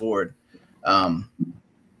moving forward.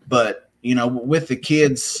 But, with the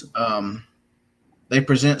kids, they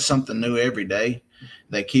present something new every day.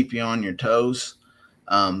 They keep you on your toes.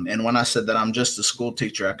 And when I said that I'm just a school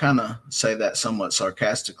teacher, I kind of say that somewhat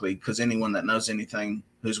sarcastically, because anyone that knows anything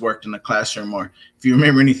who's worked in a classroom, or if you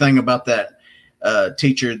remember anything about that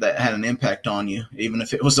teacher that had an impact on you, even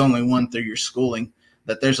if it was only one through your schooling,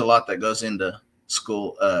 that there's a lot that goes into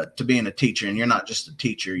school to being a teacher. And you're not just a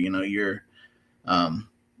teacher, you're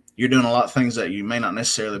doing a lot of things that you may not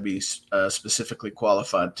necessarily be specifically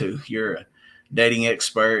qualified to. You're a dating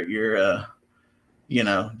expert. You're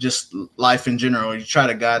just life in general. You try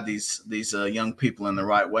to guide these young people in the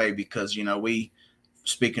right way, because, we,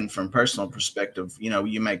 speaking from personal perspective,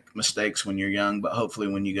 you make mistakes when you're young, but hopefully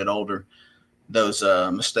when you get older, those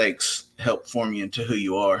mistakes help form you into who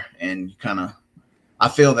you are. And you I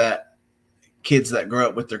feel that kids that grow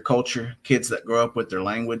up with their culture, kids that grow up with their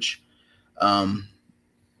language,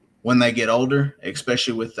 when they get older,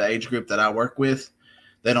 especially with the age group that I work with,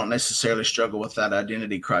 they don't necessarily struggle with that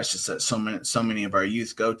identity crisis that so many of our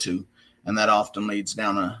youth go to, and that often leads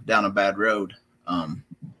down a bad road.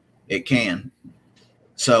 It can.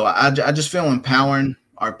 So I just feel empowering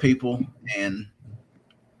our people and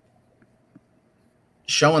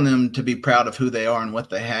showing them to be proud of who they are and what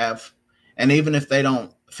they have. And even if they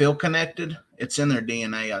don't feel connected, it's in their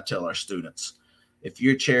DNA. I tell our students, if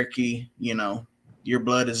you're Cherokee, your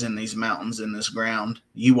blood is in these mountains, in this ground.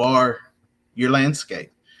 You are your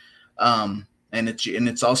landscape. And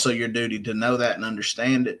it's also your duty to know that and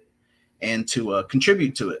understand it, and to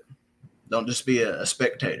contribute to it. Don't just be a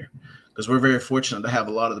spectator, because we're very fortunate to have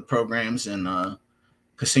a lot of the programs and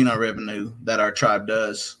casino revenue that our tribe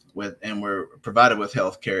does and we're provided with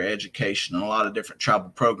healthcare, education, and a lot of different tribal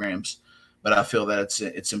programs. But I feel that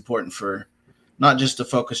it's important for not just to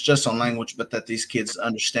focus just on language, but that these kids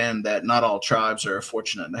understand that not all tribes are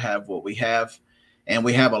fortunate to have what we have, and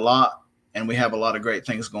we have a lot. And we have a lot of great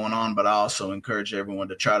things going on, but I also encourage everyone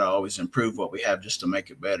to try to always improve what we have, just to make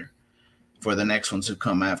it better for the next ones who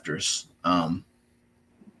come after us. I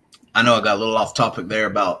know I got a little off topic there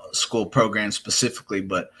about school programs specifically,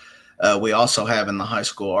 but we also have in the high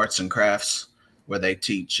school arts and crafts, where they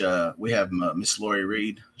teach. We have Miss Lori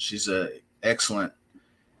Reed. She's an excellent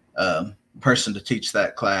person to teach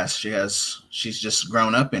that class. She's just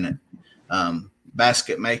grown up in it.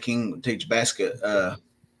 Basket making, teach basket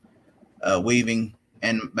weaving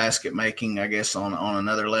and basket making, I guess, on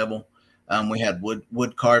another level. We had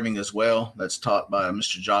wood carving as well. That's taught by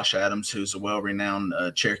Mr. Josh Adams, who's a well-renowned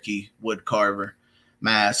Cherokee wood carver,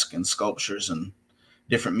 mask and sculptures and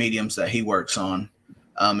different mediums that he works on.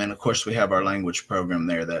 And of course, we have our language program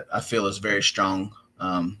there that I feel is very strong,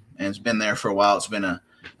 and it's been there for a while. It's been a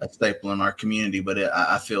staple in our community, but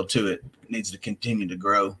I feel too it needs to continue to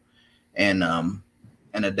grow and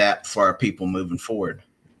adapt for our people moving forward.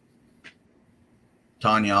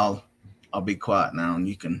 Tonya, I'll be quiet now, and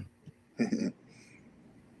you can.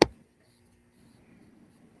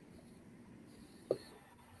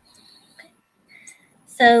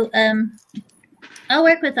 So I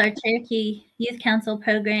work with our Cherokee Youth Council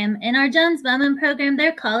program and our Jones Bowman program.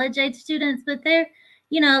 They're college age students, but they're,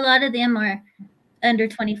 you know, a lot of them are under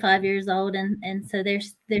 25 years old, and so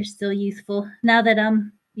they're still youthful. Now that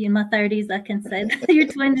I'm in my 30s, I can say that your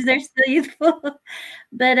 20s are still youthful.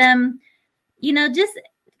 But you know, just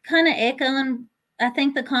kind of echoing, I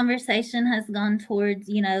think the conversation has gone towards,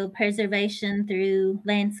 you know, preservation through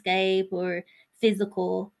landscape or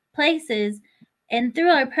physical places. And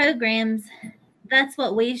through our programs, that's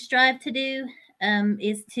what we strive to do,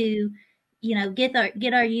 is to, you know, get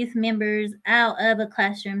our youth members out of a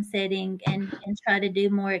classroom setting and try to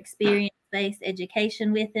do more experience-based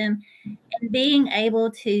education with them, and being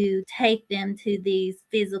able to take them to these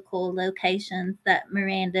physical locations that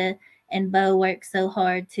Miranda and Beau work so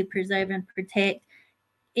hard to preserve and protect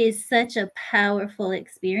is such a powerful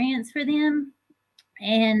experience for them.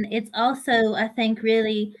 And it's also, I think,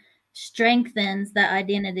 really strengthens the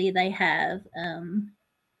identity they have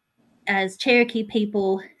as Cherokee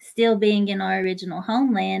people, still being in our original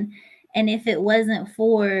homeland. And if it wasn't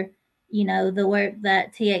for, you know, the work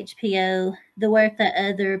that THPO, the work that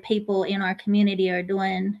other people in our community are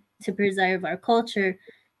doing to preserve our culture,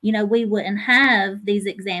 you know, we wouldn't have these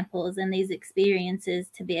examples and these experiences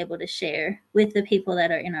to be able to share with the people that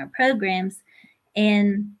are in our programs.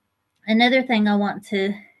 And another thing I want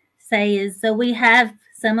to say is, so we have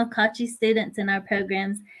some of Catcuce's students in our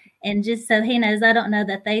programs, and just so he knows, I don't know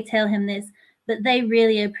that they tell him this, but they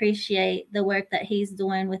really appreciate the work that he's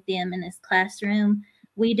doing with them in his classroom.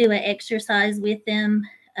 We do an exercise with them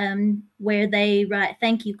where they write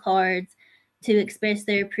thank you cards to express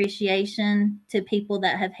their appreciation to people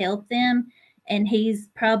that have helped them. And he's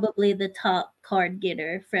probably the top card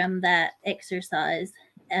getter from that exercise.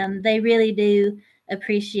 They really do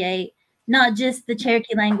appreciate not just the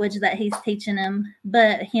Cherokee language that he's teaching them,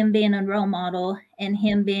 but him being a role model and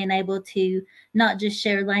him being able to not just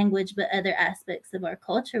share language, but other aspects of our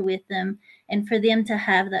culture with them. And for them to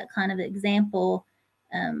have that kind of example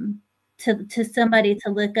to somebody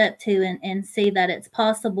to look up to and see that it's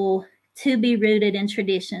possible to be rooted in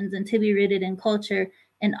traditions and to be rooted in culture,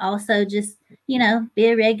 and also just, you know, be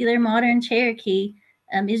a regular modern Cherokee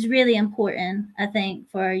is really important, I think,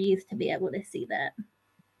 for our youth to be able to see that.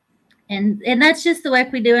 And that's just the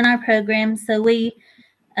work we do in our program. So we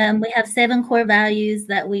have 7 core values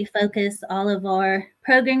that we focus all of our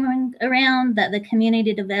programming around, that the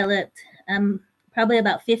community developed probably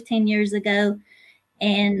about 15 years ago.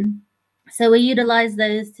 And so we utilize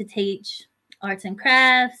those to teach arts and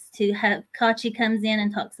crafts, to have Catcuce comes in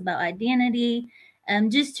and talks about identity,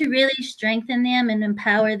 just to really strengthen them and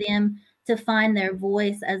empower them to find their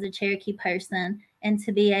voice as a Cherokee person and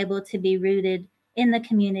to be able to be rooted in the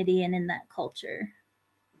community and in that culture.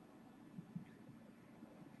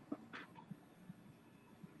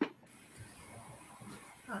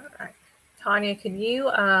 All right. Tonya, could you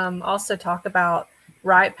also talk about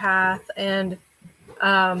Right Path? And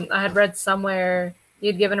I had read somewhere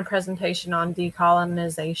you'd given a presentation on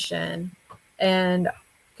decolonization, and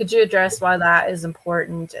could you address why that is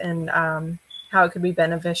important and how it could be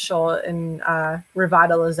beneficial in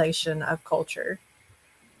revitalization of culture?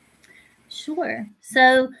 Sure.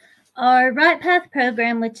 So our Right Path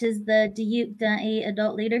program, which is the Duyugodv'i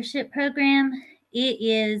Adult Leadership Program, it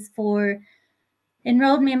is for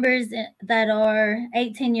enrolled members that are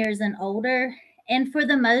 18 years and older. And for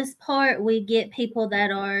the most part, we get people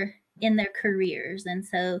that are in their careers. And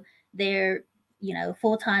so they're, you know,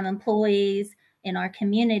 full-time employees in our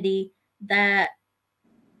community. That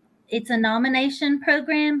it's a nomination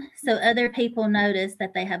program, so other people notice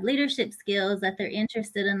that they have leadership skills, that they're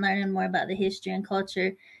interested in learning more about the history and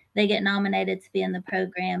culture. They get nominated to be in the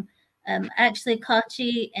program. Actually,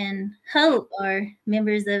 Catcuce and Hope are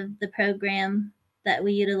members of the program that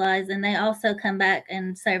we utilize, and they also come back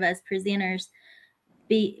and serve as presenters.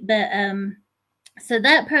 So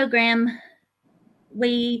that program,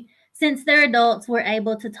 since they're adults, we're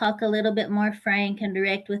able to talk a little bit more frank and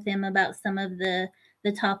direct with them about some of the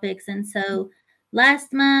topics. And so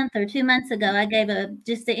last month or 2 months ago, I gave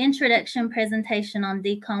just an introduction presentation on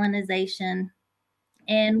decolonization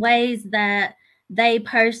and ways that they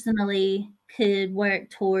personally could work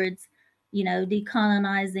towards,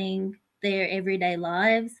 decolonizing their everyday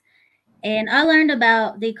lives. And I learned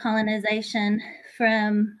about decolonization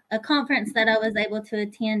from a conference that I was able to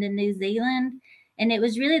attend in New Zealand. And it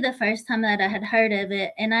was really the first time that I had heard of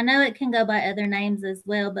it. And I know it can go by other names as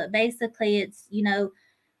well, but basically it's,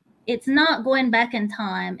 it's not going back in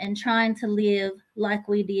time and trying to live like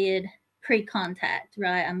we did pre-contact,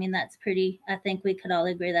 right? I mean, that's I think we could all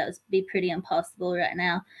agree that would be pretty impossible right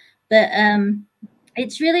now. But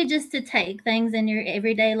it's really just to take things in your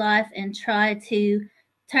everyday life and try to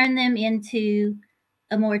turn them into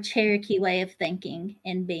a more Cherokee way of thinking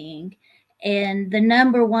and being. And the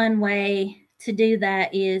number one way to do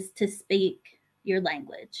that is to speak your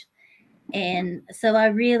language. And so I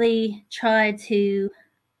really try to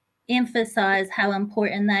emphasize how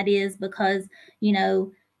important that is because,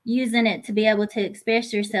 using it to be able to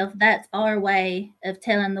express yourself, that's our way of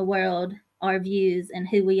telling the world our views and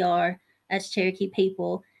who we are as Cherokee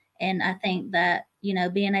people. And I think that,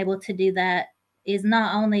 being able to do that is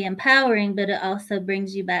not only empowering, but it also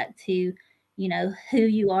brings you back to, who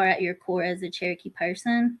you are at your core as a Cherokee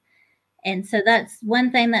person. And so that's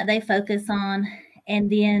one thing that they focus on.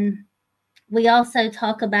 And then we also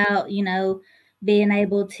talk about, being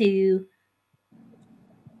able to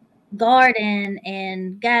garden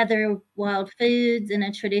and gather wild foods in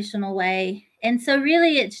a traditional way. And so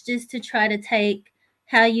really it's just to try to take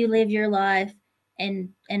how you live your life and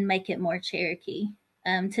make it more Cherokee,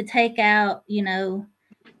 to take out,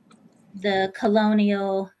 the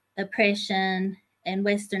colonial oppression and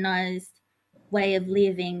westernized way of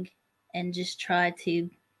living and just try to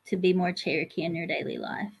be more Cherokee in your daily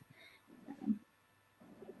life.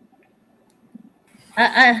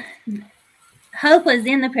 Hope was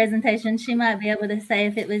in the presentation. She might be able to say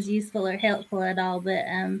if it was useful or helpful at all, but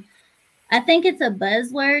I think it's a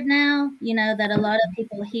buzzword now, that a lot of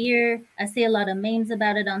people hear. I see a lot of memes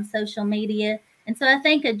about it on social media. And so I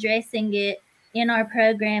think addressing it in our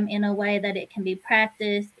program in a way that it can be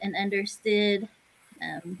practiced and understood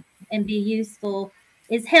and be useful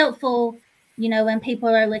is helpful, when people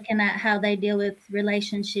are looking at how they deal with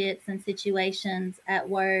relationships and situations at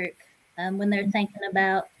work, when they're thinking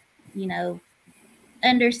about,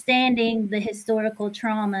 understanding the historical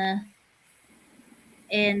trauma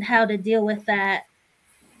and how to deal with that,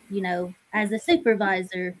 as a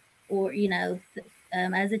supervisor or,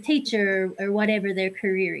 as a teacher or whatever their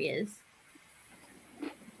career is.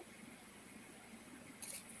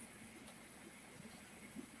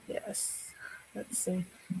 Yes. Let's see.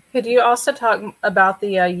 Could you also talk about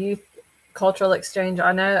the youth cultural exchange?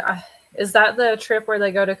 I know, is that the trip where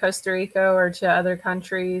they go to Costa Rica or to other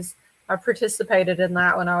countries? I participated in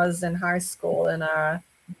that when I was in high school, and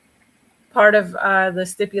part of the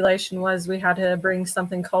stipulation was we had to bring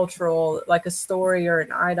something cultural, like a story or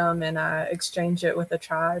an item, and exchange it with a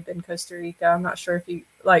tribe in Costa Rica. I'm not sure if you,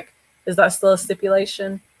 is that still a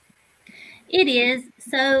stipulation? It is.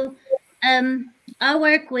 So I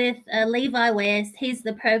work with Levi West. He's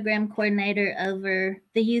the program coordinator over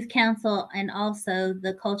the Youth Council and also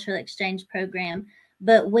the Cultural Exchange Program.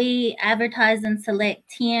 But we advertise and select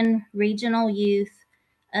 10 regional youth.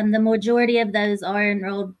 The majority of those are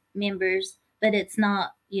enrolled members, but it's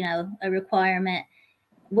not, a requirement.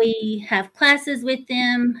 We have classes with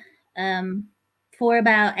them for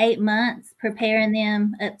about 8 months, preparing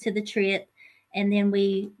them up to the trip. And then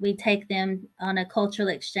we take them on a cultural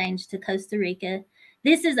exchange to Costa Rica.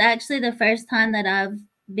 This is actually the first time that I've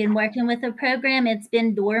been working with a program. It's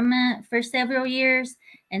been dormant for several years.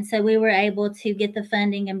 And so we were able to get the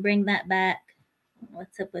funding and bring that back.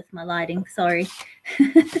 What's up with my lighting? Sorry.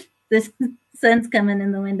 The sun's coming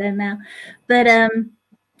in the window now. But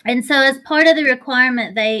and so as part of the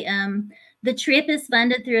requirement, the trip is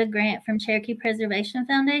funded through a grant from Cherokee Preservation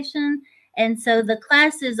Foundation. And so the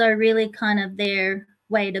classes are really kind of their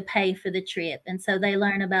way to pay for the trip. And so they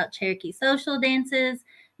learn about Cherokee social dances.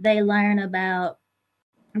 They learn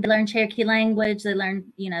Cherokee language. They learn,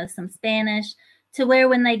 some Spanish, to where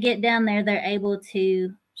when they get down there, they're able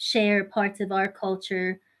to share parts of our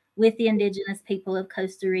culture with the indigenous people of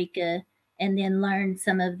Costa Rica and then learn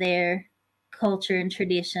some of their culture and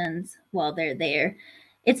traditions while they're there.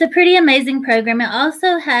 It's a pretty amazing program. It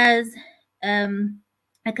also has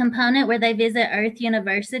a component where they visit Earth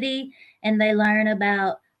University and they learn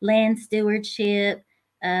about land stewardship,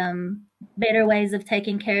 better ways of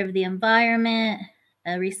taking care of the environment,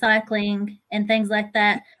 recycling, and things like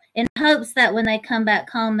that. in hopes that when they come back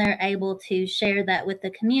home, they're able to share that with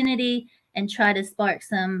the community and try to spark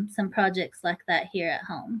some projects like that here at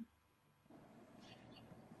home.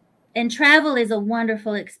 And travel is a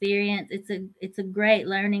wonderful experience. It's a great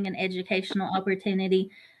learning and educational opportunity,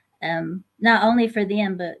 not only for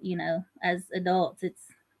them, but, you know, as adults, it's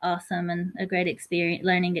awesome and a great experience,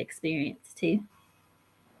 learning experience too.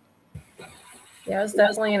 Yeah, it was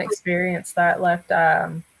definitely an experience that left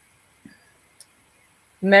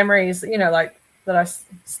memories, you know, like that I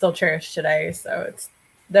still cherish today. So it's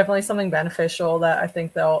definitely something beneficial that I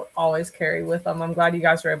think they'll always carry with them. I'm glad you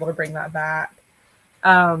guys were able to bring that back.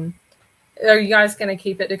 Are you guys going to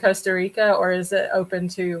keep it to Costa Rica, or is it open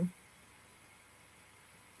to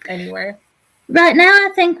anywhere? Right now, I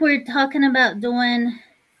think we're talking about doing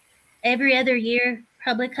every other year,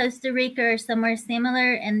 probably Costa Rica or somewhere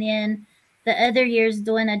similar. And then the other years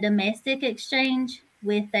doing a domestic exchange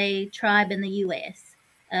with a tribe in the U.S.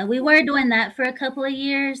 We were doing that for a couple of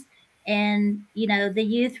years. And, you know, the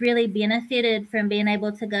youth really benefited from being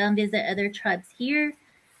able to go and visit other tribes here,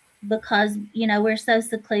 because, you know, we're so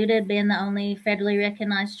secluded, being the only federally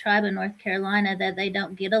recognized tribe in North Carolina, that they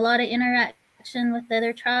don't get a lot of interaction with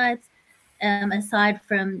other tribes, aside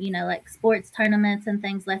from, you know, like sports tournaments and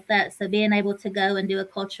things like that. So being able to go and do a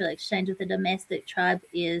cultural exchange with a domestic tribe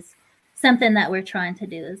is something that we're trying to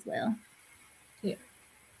do as well. Yeah.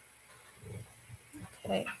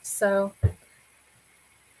 Okay, so,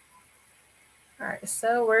 all right,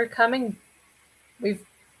 so we've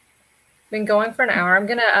been going for an hour. I'm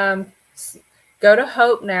going to go to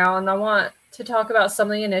Hope now, and I want to talk about some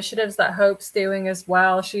of the initiatives that Hope's doing as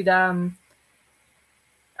well. She through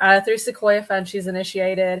Sequoyah Fund, she's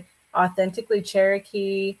initiated Authentically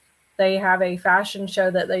Cherokee. They have a fashion show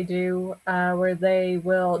that they do where they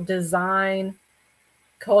will design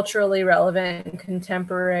culturally relevant and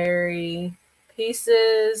contemporary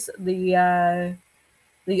pieces.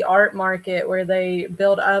 The art market, where they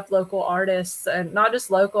build up local artists, and not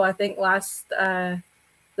just local. I think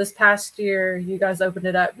this past year you guys opened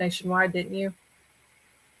it up nationwide, didn't you?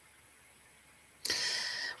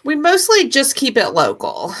 We mostly just keep it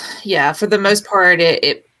local. Yeah, for the most part,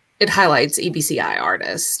 it highlights EBCI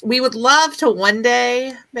artists. We would love to one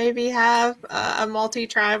day maybe have a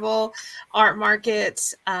multi-tribal art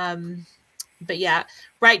market. But yeah,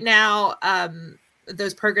 right now,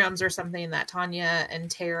 those programs are something that Tonya and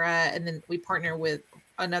Tara, and then we partner with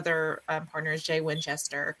another partner, Jay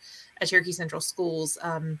Winchester at Cherokee Central Schools,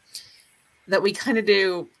 that we kind of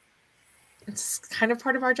do. It's kind of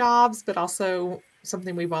part of our jobs, but also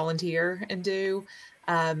something we volunteer and do.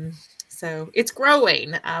 So it's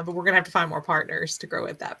growing, but we're going to have to find more partners to grow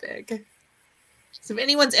it that big. So if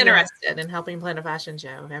anyone's interested in helping plan a fashion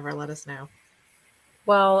show, ever let us know.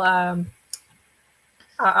 Well,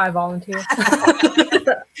 I volunteer.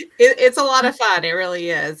 It's a lot of fun. It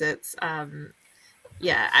really is. It's,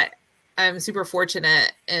 yeah, I'm super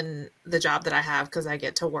fortunate in the job that I have, because I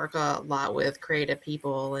get to work a lot with creative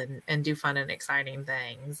people and do fun and exciting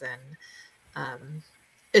things. And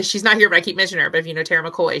she's not here, but I keep mentioning her. But if you know Tara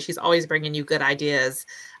McCoy, she's always bringing you good ideas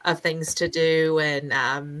of things to do.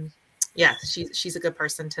 And yeah, she's a good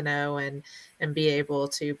person to know and be able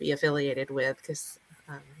to be affiliated with, because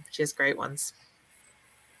she has great ones.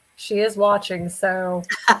 She is watching, so.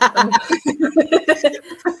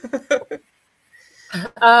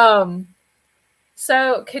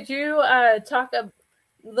 So could you talk a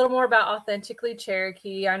little more about Authentically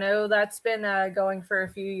Cherokee? I know that's been going for a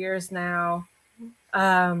few years now.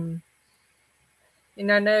 You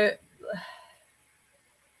know, I know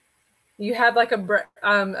you had like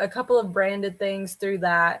a couple of branded things through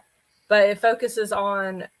that, but it focuses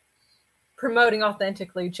on promoting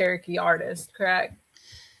Authentically Cherokee artists, correct?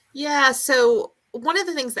 Yeah. So one of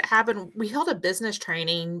the things that happened, we held a business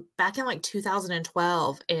training back in like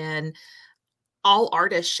 2012, and all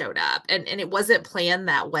artists showed up, and it wasn't planned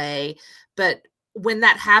that way. But when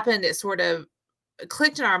that happened, it sort of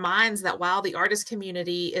clicked in our minds that, wow, the artist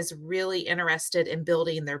community is really interested in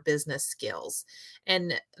building their business skills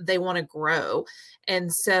and they want to grow.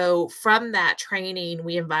 And so from that training,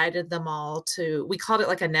 we invited them all to, we called it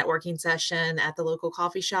like a networking session at the local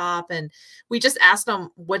coffee shop. And we just asked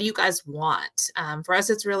them, what do you guys want? For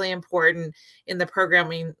us, it's really important in the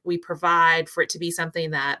programming we provide for it to be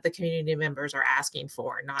something that the community members are asking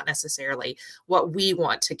for, not necessarily what we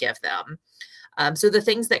want to give them. So the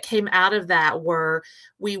things that came out of that were,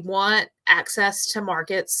 we want access to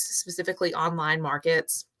markets, specifically online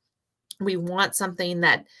markets. We want something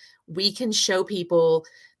that we can show people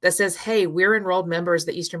that says, hey, we're enrolled members of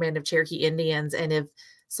the Eastern Band of Cherokee Indians. And if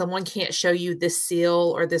someone can't show you this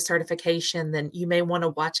seal or this certification, then you may want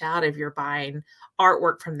to watch out if you're buying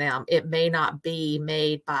artwork from them. It may not be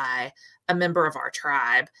made by a member of our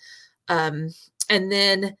tribe. And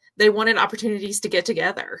then they wanted opportunities to get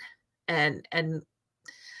together and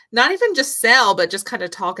not even just sell, but just kind of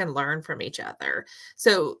talk and learn from each other.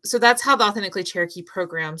 So that's how the Authentically Cherokee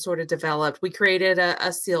program sort of developed. We created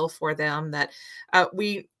a seal for them that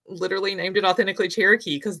we literally named it Authentically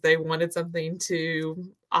Cherokee because they wanted something to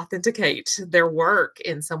authenticate their work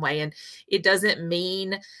in some way. And it doesn't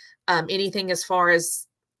mean anything as far as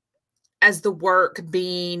the work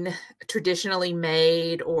being traditionally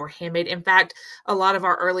made or handmade. In fact, a lot of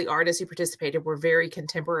our early artists who participated were very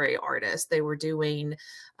contemporary artists. They were doing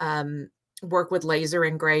work with laser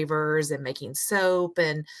engravers and making soap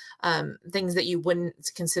and things that you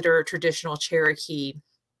wouldn't consider traditional Cherokee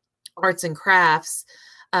arts and crafts.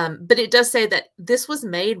 But it does say that this was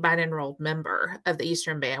made by an enrolled member of the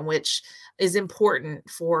Eastern Band, which is important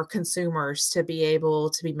for consumers to be able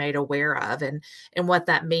to be made aware of and what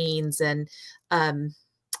that means. And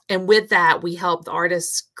with that, we help the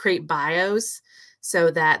artists create bios so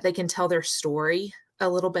that they can tell their story a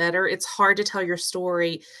little better. It's hard to tell your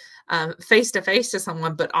story face to face to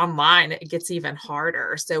someone, but online it gets even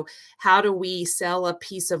harder. So how do we sell a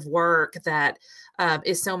piece of work that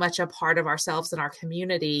is so much a part of ourselves and our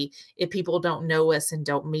community if people don't know us and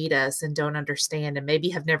don't meet us and don't understand and maybe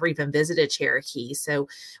have never even visited Cherokee? So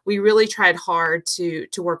we really tried hard to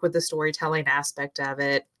work with the storytelling aspect of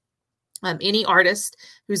it. Any artist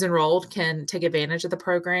who's enrolled can take advantage of the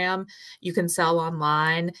program. You can sell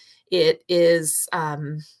online. It is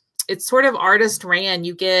it's sort of artist ran.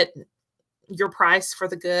 You get your price for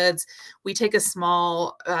the goods. We take a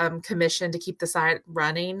small commission to keep the site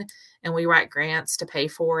running, and we write grants to pay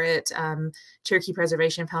for it. Cherokee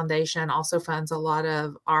Preservation Foundation also funds a lot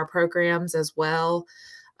of our programs as well.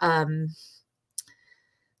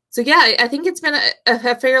 So yeah, I think it's been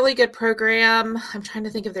a fairly good program. I'm trying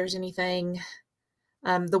to think if there's anything.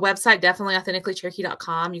 The website, definitely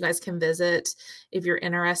authenticallycherokee.com. You guys can visit if you're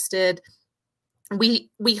interested. We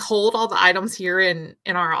hold all the items here in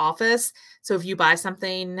our office. So if you buy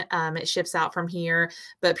something, it ships out from here,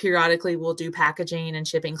 but periodically we'll do packaging and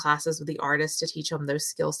shipping classes with the artists to teach them those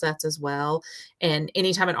skill sets as well. And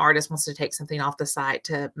anytime an artist wants to take something off the site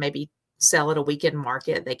to maybe sell at a weekend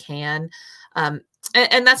market, they can.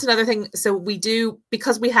 And that's another thing. So we do,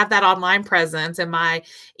 because we have that online presence and my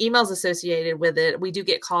emails associated with it, we do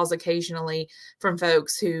get calls occasionally from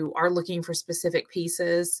folks who are looking for specific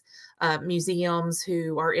pieces, museums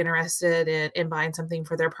who are interested in buying something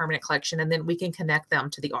for their permanent collection. And then we can connect them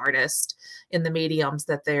to the artist in the mediums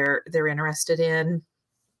that they're interested in.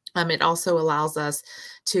 It also allows us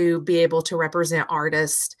to be able to represent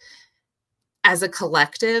artists as a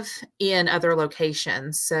collective in other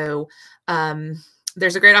locations. So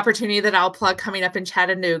there's a great opportunity that I'll plug coming up in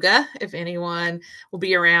Chattanooga, if anyone will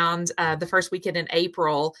be around the first weekend in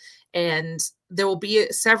April. And there will be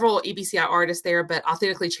several EBCI artists there, but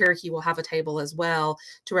Authentically Cherokee will have a table as well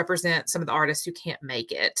to represent some of the artists who can't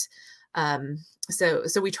make it. So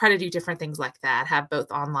we try to do different things like that, have both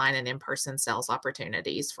online and in-person sales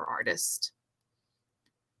opportunities for artists.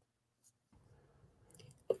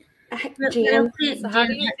 Real quick, So how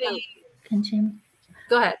do you think?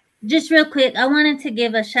 Go ahead. Just real quick, I wanted to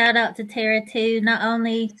give a shout out to Tara too. Not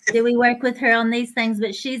only do we work with her on these things,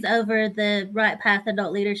 but she's over the Right Path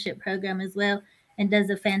Adult Leadership Program as well and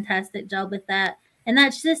does a fantastic job with that. And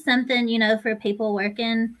that's just something, you know, for people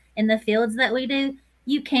working in the fields that we do,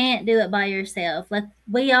 you can't do it by yourself. Like,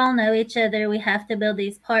 we all know each other. We have to build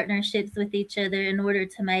these partnerships with each other in order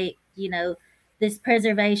to make, you know, this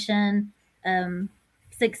preservation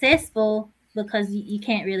successful, because you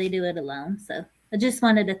can't really do it alone. So I just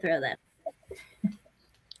wanted to throw that.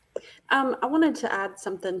 I wanted to add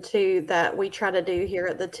something too that we try to do here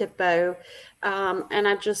at the TIPO. And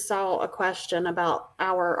I just saw a question about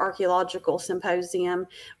our archaeological symposium.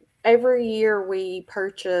 Every year we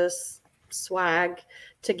purchase swag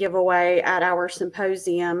to give away at our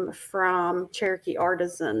symposium from Cherokee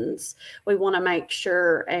artisans. We want to make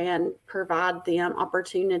sure and provide them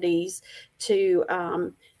opportunities to,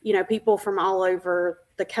 you know, people from all over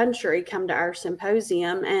the country come to our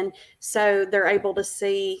symposium, and so they're able to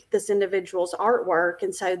see this individual's artwork,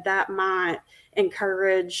 and so that might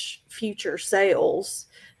encourage future sales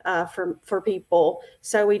for people.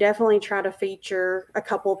 So we definitely try to feature a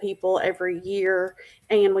couple people every year,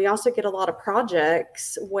 and we also get a lot of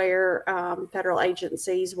projects where federal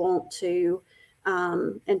agencies want to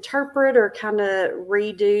interpret or kind of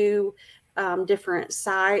redo different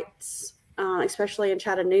sites especially in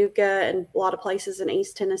Chattanooga and a lot of places in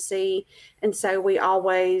East Tennessee. And so we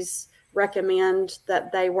always recommend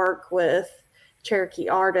that they work with Cherokee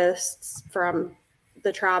artists from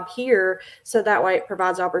the tribe here, so that way it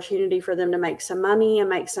provides opportunity for them to make some money and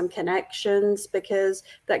make some connections, because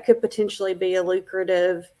that could potentially be a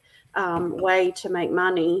lucrative way to make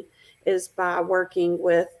money, is by working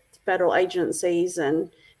with federal agencies, and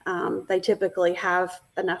they typically have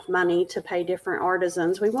enough money to pay different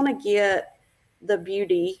artisans. We want to get the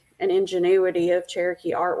beauty and ingenuity of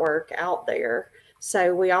Cherokee artwork out there.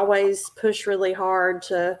 So we always push really hard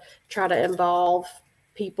to try to involve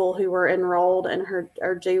people who are enrolled and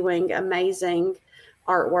are doing amazing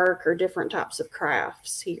artwork or different types of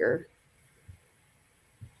crafts here.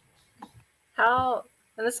 And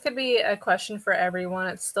this could be a question for everyone,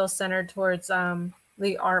 it's still centered towards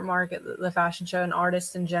the art market, the fashion show, and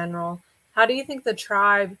artists in general. How do you think the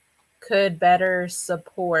tribe could better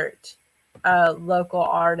support local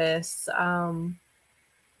artists and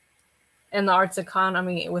the arts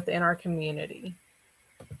economy within our community?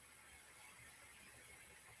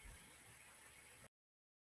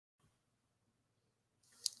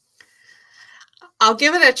 I'll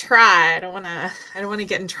give it a try. I don't want to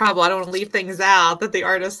get in trouble. I don't want to leave things out that the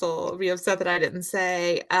artists will be upset that I didn't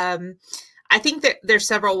say. I think that there's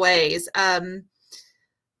several ways.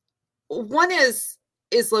 One is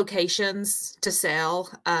locations to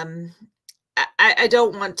sell. I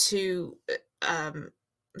don't want to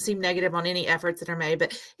seem negative on any efforts that are made,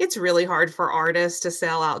 but it's really hard for artists to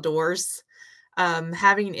sell outdoors.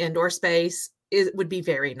 Having indoor space would be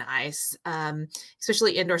very nice,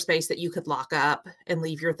 especially indoor space that you could lock up and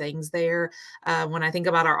leave your things there. When I think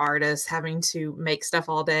about our artists having to make stuff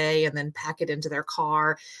all day and then pack it into their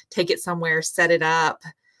car, take it somewhere, set it up,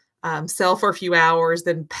 sell for a few hours,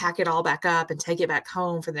 then pack it all back up and take it back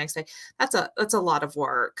home for the next day. That's a lot of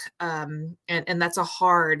work. And that's a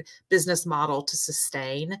hard business model to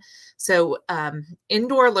sustain. So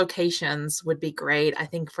indoor locations would be great, I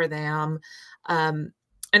think, for them.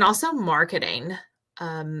 And also marketing.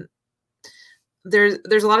 There's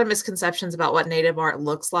a lot of misconceptions about what Native art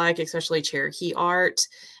looks like, especially Cherokee art.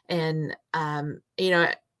 And,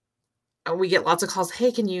 we get lots of calls.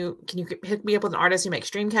 Hey, can you hook me up with an artist who makes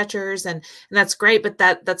dream catchers? And that's great, but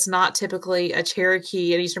that's not typically an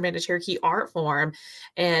Eastern Band of Cherokee art form.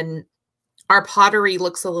 And our pottery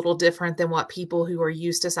looks a little different than what people who are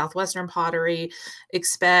used to Southwestern pottery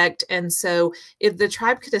expect. And so if the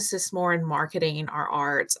tribe could assist more in marketing our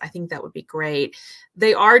arts, I think that would be great.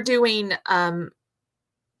 They are doing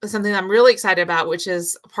something I'm really excited about, which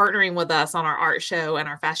is partnering with us on our art show and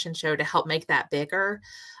our fashion show to help make that bigger.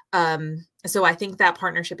 So I think that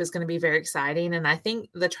partnership is going to be very exciting. And I think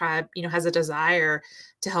the tribe, has a desire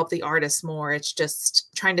to help the artists more. It's just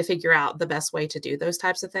trying to figure out the best way to do those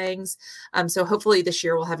types of things. So hopefully this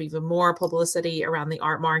year we'll have even more publicity around the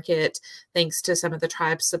art market, thanks to some of the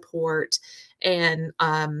tribe's support. And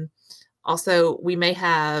also we may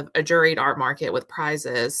have a juried art market with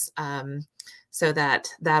prizes, so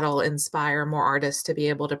that'll inspire more artists to be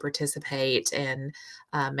able to participate and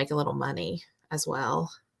make a little money as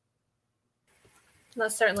well.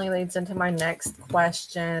 That certainly leads into my next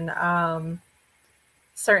question.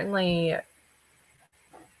 Certainly,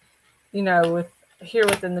 here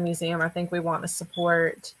within the museum, I think we want to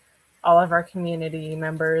support all of our community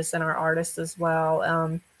members and our artists as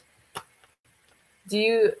well. Do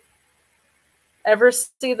you ever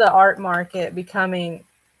see the art market becoming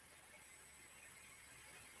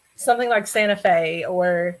something like Santa Fe,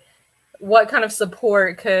 or what kind of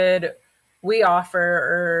support could we offer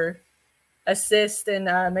or assist in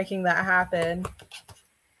making that happen?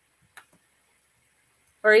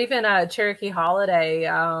 Or even Cherokee Holiday,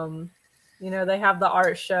 they have the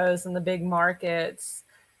art shows and the big markets,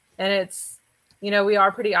 and it's, we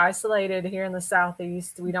are pretty isolated here in the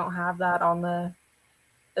Southeast. We don't have that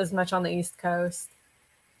as much on the East Coast.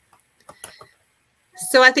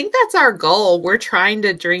 So I think that's our goal. We're trying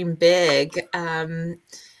to dream big.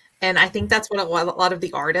 And I think that's what a lot of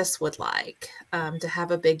the artists would like, to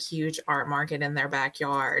have a big, huge art market in their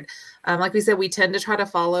backyard. Like we said, we tend to try to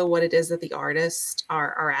follow what it is that the artists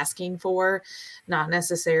are asking for, not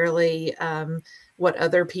necessarily what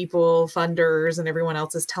other people, funders, and everyone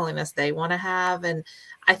else is telling us they want to have. And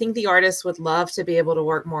I think the artists would love to be able to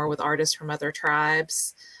work more with artists from other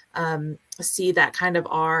tribes, see that kind of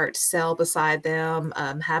art sell beside them,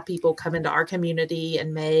 have people come into our community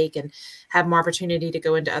and make, and have more opportunity to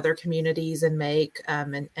go into other communities and make,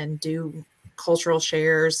 and do cultural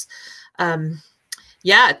shares.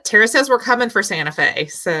 Yeah, Tara says we're coming for Santa Fe.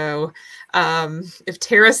 So if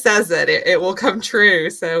Tara says it will come true.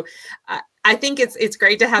 So I think it's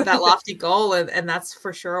great to have that lofty goal, and that's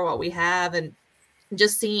for sure what we have. And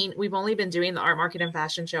just seeing, we've only been doing the art market and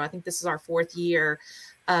fashion show. I think this is our 4th year.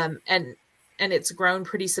 And it's grown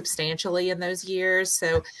pretty substantially in those years.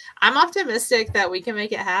 So I'm optimistic that we can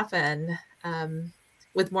make it happen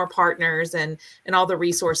with more partners and all the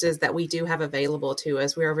resources that we do have available to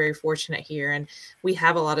us. We are very fortunate here, and we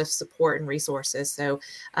have a lot of support and resources. So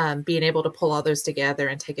being able to pull all those together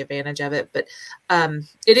and take advantage of it. But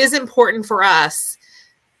it is important for us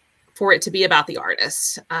for it to be about the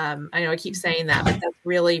artist. I know I keep saying that, but that's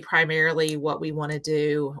really primarily what we want to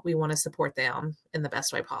do. We want to support them in the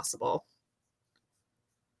best way possible.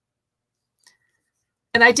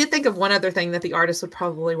 And I did think of one other thing that the artist would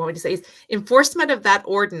probably want me to say is enforcement of that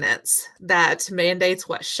ordinance that mandates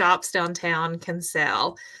what shops downtown can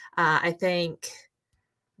sell. I think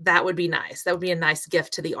that would be nice. That would be a nice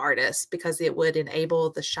gift to the artist, because it would enable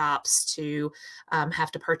the shops to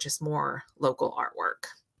have to purchase more local artwork.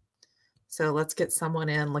 So let's get someone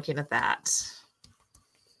in looking at that.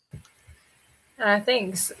 And I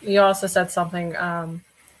think you also said something.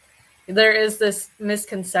 There is this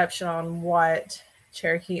misconception on what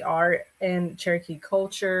Cherokee art and Cherokee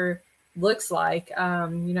culture looks like.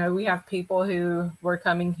 You know, we have people who were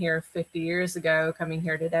coming here 50 years ago, coming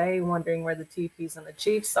here today, wondering where the teepees and the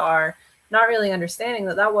chiefs are, not really understanding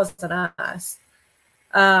that that wasn't us.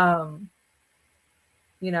 You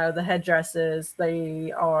know, the headdresses,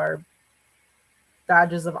 they are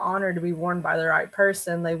badges of honor to be worn by the right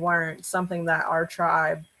person. They weren't something that our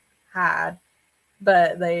tribe had,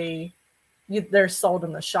 but they're sold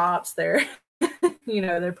in the shops. They're you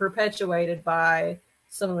know, they're perpetuated by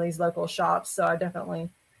some of these local shops. So I definitely,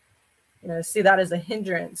 you know, see that as a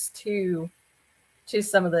hindrance to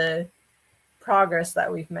some of the progress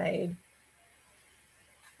that we've made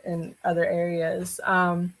in other areas.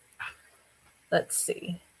 Let's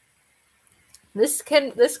see. This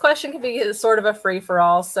question can be sort of a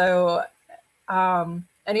free-for-all, so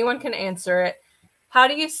anyone can answer it. How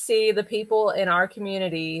do you see the people in our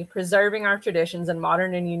community preserving our traditions in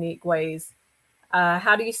modern and unique ways?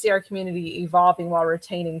 How do you see our community evolving while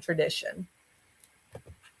retaining tradition?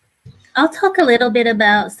 I'll talk a little bit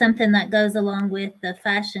about something that goes along with the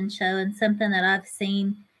fashion show, and something that I've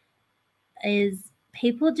seen is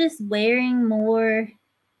people just wearing more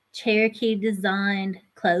Cherokee designed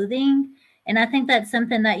clothing. And I think that's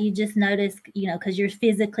something that you just notice, you know, because you're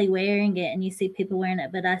physically wearing it and you see people wearing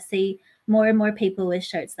it. But I see more and more people with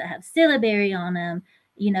shirts that have syllabary on them.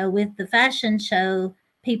 You know, with the fashion show,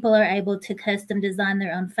 people are able to custom design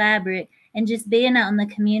their own fabric, and just being out in the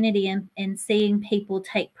community and seeing people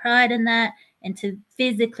take pride in that and to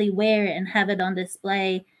physically wear it and have it on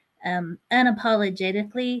display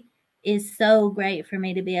unapologetically is so great for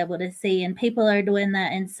me to be able to see. And people are doing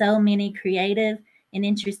that in so many creative and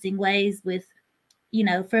interesting ways with, you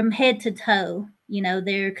know, from head to toe. You know,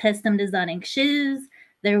 they're custom designing shoes,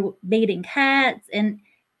 they're beating cats. And,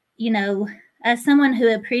 you know, as someone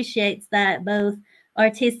who appreciates that both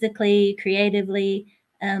artistically, creatively,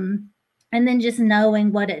 and then just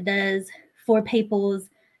knowing what it does for people's,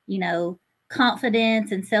 you know,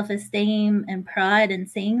 confidence and self-esteem and pride, and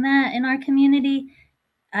seeing that in our community,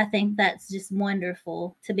 I think that's just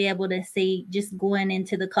wonderful to be able to see. Just going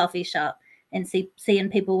into the coffee shop and seeing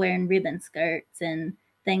people wearing ribbon skirts and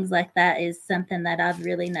things like that is something that I've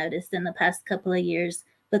really noticed in the past couple of years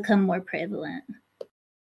become more prevalent.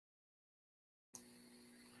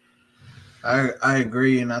 I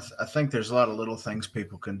agree, and I think there's a lot of little things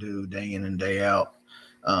people can do day in and day out,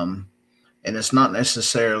 and it's not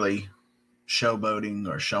necessarily showboating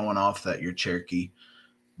or showing off that you're Cherokee,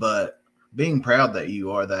 but being proud that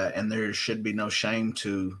you are that. And there should be no shame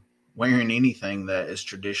to wearing anything that is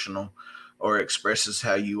traditional or expresses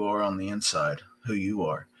how you are on the inside, who you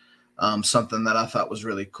are. Something that I thought was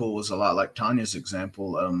really cool was a lot like Tonya's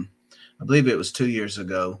example. I believe it was 2 years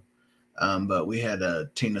ago, but we had a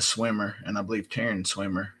Tina Swimmer and I believe Taryn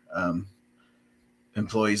Swimmer,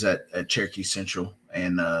 employees at Cherokee Central,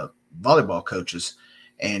 and volleyball coaches.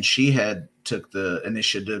 And she had took the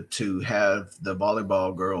initiative to have the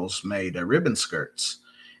volleyball girls made ribbon skirts.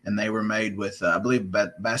 And they were made with, I believe,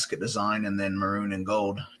 basket design and then maroon and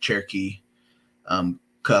gold Cherokee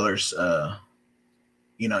colors,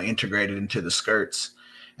 you know, integrated into the skirts.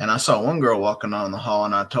 And I saw one girl walking down the hall,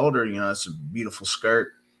 and I told her, you know, it's a beautiful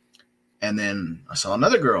skirt. And then I saw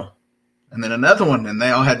another girl, and then another one, and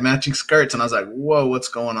they all had matching skirts. And I was like, whoa, what's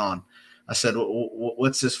going on? I said,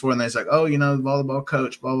 what's this for? And they're like, oh, you know, the volleyball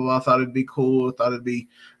coach, blah, blah, blah. I thought it'd be cool. I thought it'd be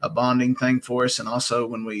a bonding thing for us. And also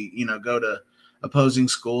when we, you know, go to opposing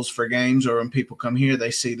schools for games, or when people come here,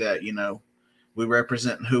 they see that, you know, we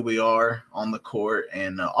represent who we are on the court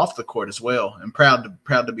and off the court as well, and proud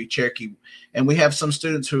to be Cherokee. And we have some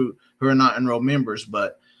students who are not enrolled members,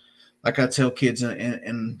 but like I tell kids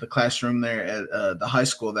in the classroom there at the high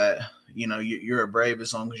school that, you know, you're a brave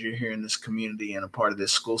as long as you're here in this community and a part of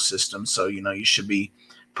this school system. So, you know, you should be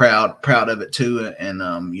proud of it too,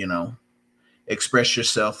 and you know, express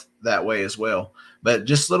yourself that way as well. But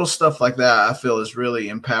just little stuff like that I feel is really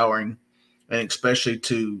empowering, and especially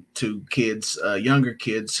to kids, younger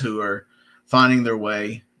kids who are finding their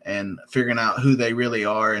way and figuring out who they really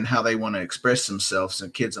are and how they want to express themselves.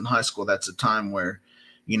 And kids in high school, that's a time where,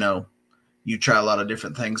 you know, you try a lot of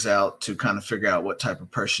different things out to kind of figure out what type of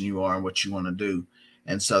person you are and what you want to do.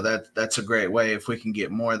 And so that's a great way if we can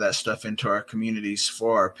get more of that stuff into our communities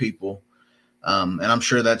for our people. And I'm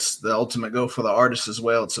sure that's the ultimate goal for the artists as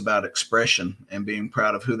well. It's about expression and being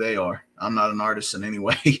proud of who they are. I'm not an artist in any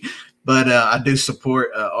way, but I do support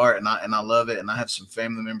art, and I love it. And I have some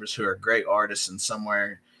family members who are great artists, and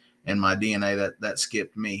somewhere in my DNA that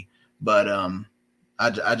skipped me. But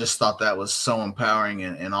I just thought that was so empowering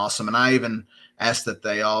and awesome. And I even asked that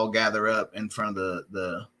they all gather up in front of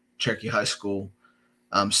the Cherokee High School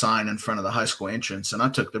sign in front of the high school entrance, and I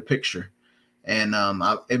took their picture. And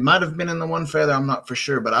it might have been in the one feather, I'm not for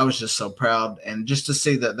sure, but I was just so proud. And just to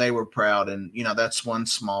see that they were proud, and, you know, that's one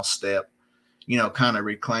small step, you know, kind of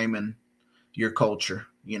reclaiming your culture,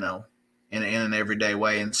 you know, in an everyday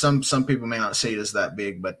way. And some people may not see it as that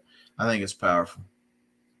big, but I think it's powerful.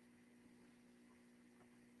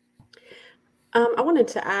 I wanted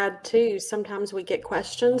to add too, sometimes we get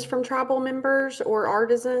questions from tribal members or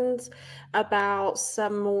artisans about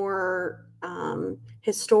some more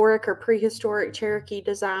historic or prehistoric Cherokee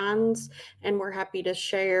designs, and we're happy to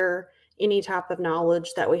share any type of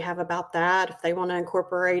knowledge that we have about that. If they want to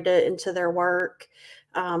incorporate it into their work,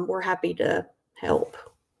 we're happy to help.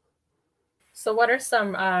 So what are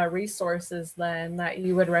some resources then that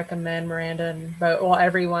you would recommend, Miranda and Beau, well,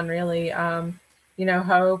 everyone really, you know,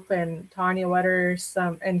 Hope and Tonya, what are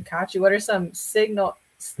some, and Catcuce, what are some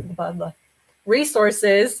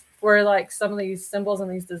resources for like some of these symbols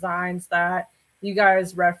and these designs that you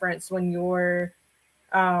guys reference when you're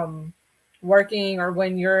working or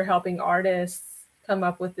when you're helping artists come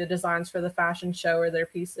up with the designs for the fashion show or their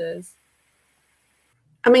pieces?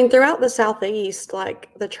 I mean, throughout the Southeast, like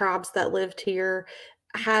the tribes that lived here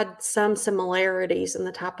had some similarities in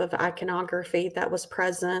the type of iconography that was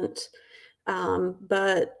present.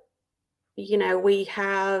 But, you know, we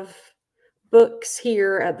have books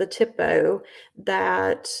here at the TIPO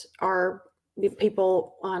that are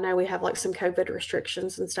people, I know we have like some COVID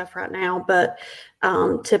restrictions and stuff right now, but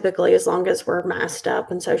typically as long as we're masked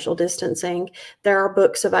up and social distancing, there are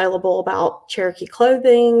books available about Cherokee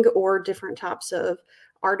clothing or different types of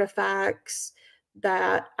artifacts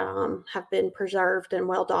that have been preserved and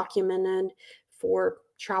well documented for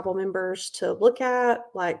tribal members to look at.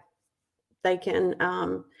 Like they can,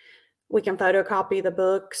 we can photocopy the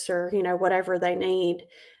books or, you know, whatever they need.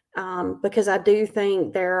 Because I do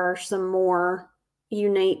think there are some more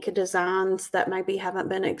unique designs that maybe haven't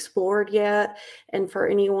been explored yet. And for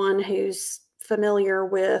anyone who's familiar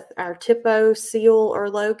with our TIPO seal or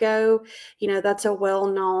logo, you know, that's a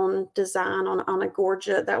well-known design on a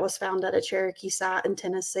gorget that was found at a Cherokee site in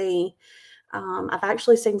Tennessee. I've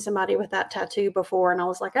actually seen somebody with that tattoo before, and I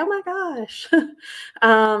was like, oh my gosh.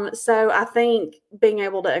 So I think being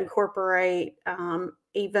able to incorporate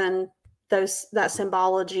even that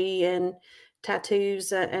symbology and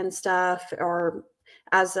tattoos and stuff, or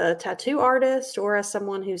as a tattoo artist or as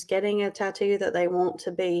someone who's getting a tattoo that they want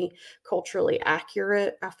to be culturally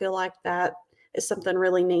accurate, I feel like that is something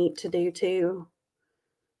really neat to do too.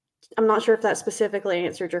 I'm not sure if that specifically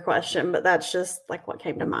answered your question, but that's just like what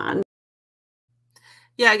came to mind.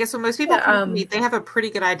 Yeah, I guess when most people come to me, they have a pretty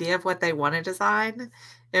good idea of what they want to design.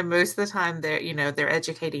 And most of the time they're, you know, they're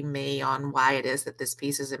educating me on why it is that this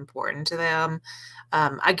piece is important to them.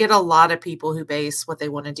 I get a lot of people who base what they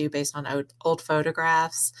want to do based on old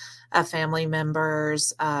photographs of family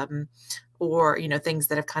members, or, you know, things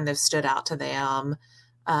that have kind of stood out to them.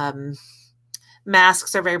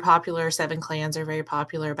 Masks are very popular. Seven clans are very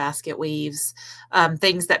popular. Basket weaves,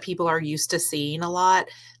 things that people are used to seeing a lot.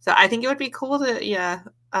 So I think it would be cool to,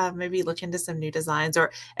 maybe look into some new designs,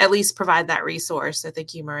 or at least provide that resource. So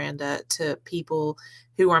thank you, Miranda, to people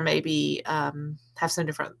who are maybe have some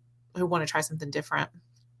different, who want to try something different.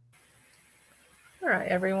 All right,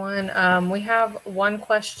 everyone. We have one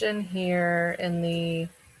question here in the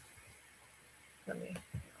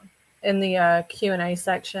Q&A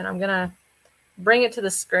section. I'm gonna bring it to the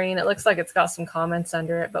screen. It looks like it's got some comments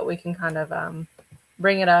under it, but we can kind of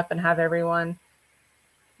bring it up and have everyone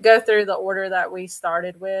go through the order that we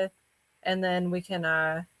started with, and then we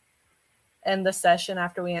can end the session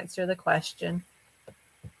after we answer the question.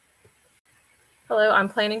 Hello, I'm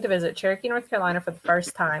planning to visit Cherokee, North Carolina for the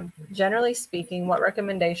first time. Generally speaking, what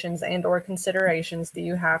recommendations and or considerations do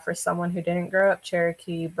you have for someone who didn't grow up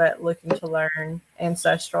Cherokee but looking to learn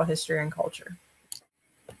ancestral history and culture?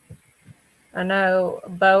 I know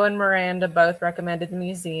Beau and Miranda both recommended the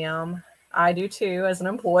museum. I do too, as an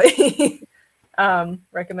employee.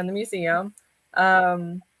 Recommend the museum.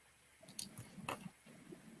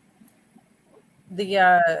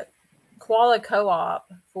 The Qualla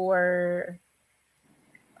Co-op for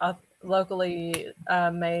locally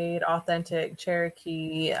made authentic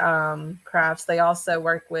Cherokee crafts. They also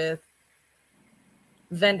work with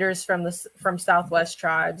vendors from Southwest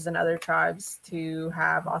tribes and other tribes to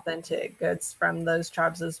have authentic goods from those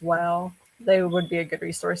tribes as well. They would be a good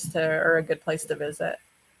resource or a good place to visit.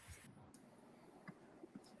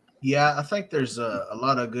 Yeah, I think there's a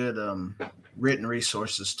lot of good written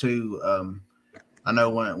resources too. I know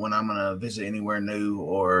when I'm going to visit anywhere new,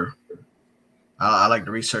 or I like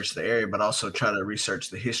to research the area, but also try to research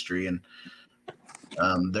the history. And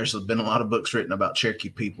there's been a lot of books written about Cherokee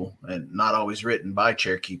people, and not always written by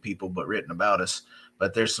Cherokee people, but written about us.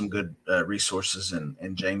 But there's some good resources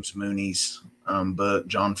in James Mooney's book,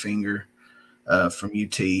 John Finger from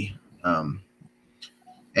UT.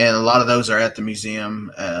 And a lot of those are at the museum,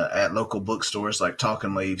 at local bookstores like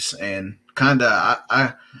Talking Leaves. And kind of,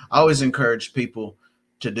 I always encourage people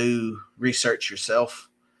to do research yourself,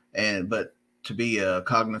 but to be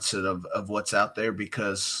cognizant of what's out there,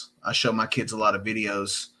 because I show my kids a lot of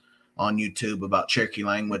videos on YouTube about Cherokee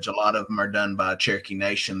language. A lot of them are done by Cherokee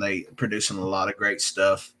Nation. They producing a lot of great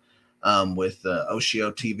stuff with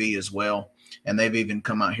Oshio TV as well. And they've even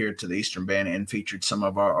come out here to the Eastern Band and featured some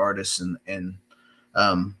of our artists and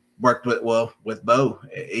worked with Beau.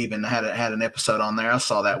 Even had an episode on there. I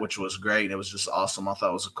saw that, which was great. It was just awesome. I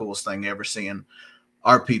thought it was the coolest thing ever, seeing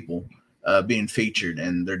our people being featured,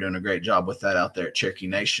 and they're doing a great job with that out there at Cherokee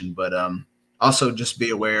Nation. But also just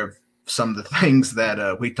be aware of some of the things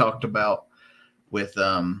that we talked about with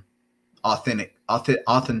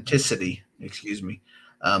authenticity,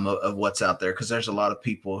 of what's out there, because there's a lot of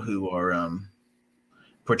people who are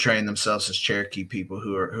portraying themselves as Cherokee people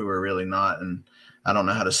who are really not. And I don't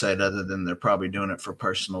know how to say it other than they're probably doing it for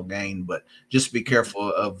personal gain. But just be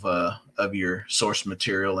careful of your source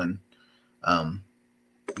material. And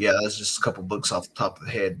yeah, that's just a couple books off the top of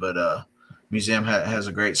the head. But museum has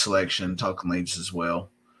a great selection, Talking Leaves as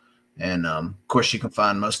well. And of course, you can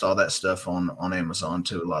find most all that stuff on Amazon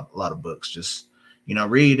too. A lot of books. Just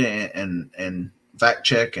read and fact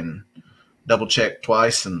check and double check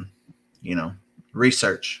twice, and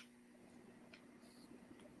research.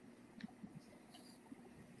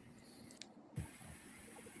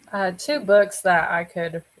 Two books that I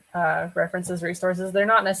could reference as resources. They're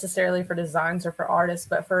not necessarily for designs or for artists,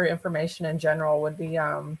 but for information in general would be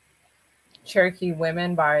Cherokee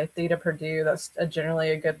Women by Theda Purdue. That's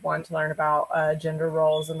generally a good one to learn about gender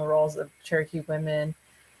roles and the roles of Cherokee women.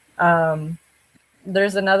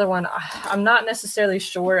 There's another one. I'm not necessarily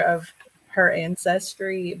sure of her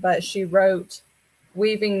ancestry, but she wrote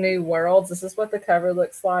Weaving New Worlds. This is what the cover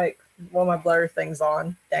looks like. Well, my blur thing's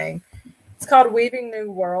on. Dang. It's called Weaving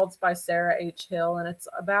New Worlds by Sarah H. Hill, and it's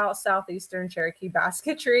about Southeastern Cherokee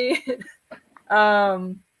basketry.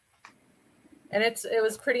 And it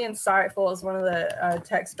was pretty insightful. It was one of the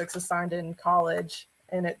textbooks assigned in college,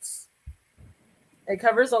 and it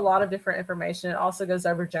covers a lot of different information. It also goes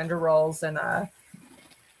over gender roles and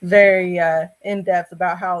very in depth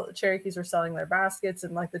about how Cherokees were selling their baskets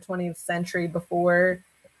in like the 20th century before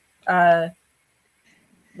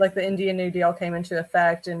like the Indian New Deal came into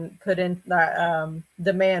effect and put in that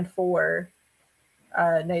demand for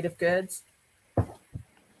native goods.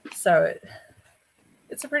 So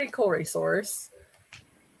it's a pretty cool resource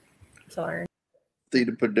to learn.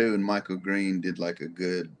 Theda Purdue and Michael Green did like a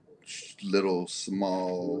good little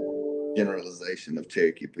small generalization of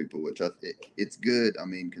Cherokee people, which I think it's good. I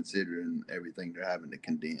mean, considering everything they're having to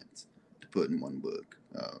condense to put in one book.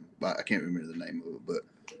 But I can't remember the name of it, but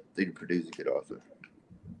Theda Purdue's a good author.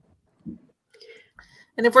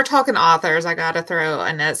 And if we're talking authors, I got to throw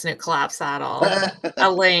Annette Snook Collapsaddle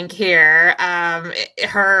a link here.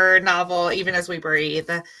 Her novel, Even As We Breathe,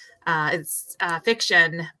 it's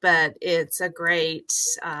fiction, but it's a great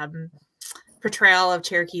portrayal of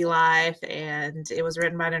Cherokee life, and it was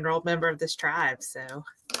written by an enrolled member of this tribe. So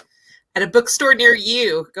at a bookstore near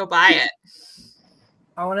you, go buy it.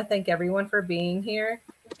 I want to thank everyone for being here,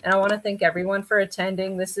 and I want to thank everyone for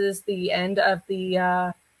attending. This is the end of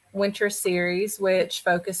the winter series, which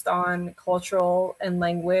focused on cultural and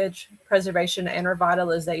language preservation and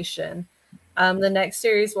revitalization. The next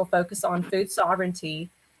series will focus on food sovereignty,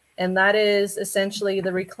 and that is essentially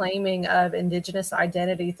the reclaiming of Indigenous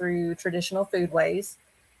identity through traditional foodways.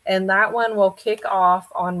 And that one will kick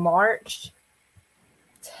off on March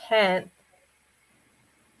 10th.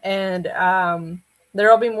 And there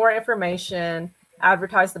will be more information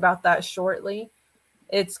advertised about that shortly.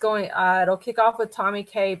 It's going, it'll kick off with Tommy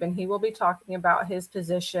Cabe, and he will be talking about his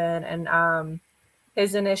position and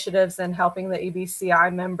his initiatives in helping the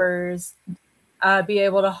EBCI members be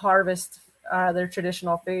able to harvest their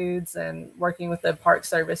traditional foods and working with the park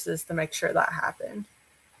services to make sure that happened.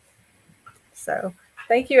 So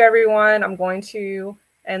thank you, everyone. I'm going to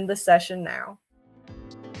end the session now.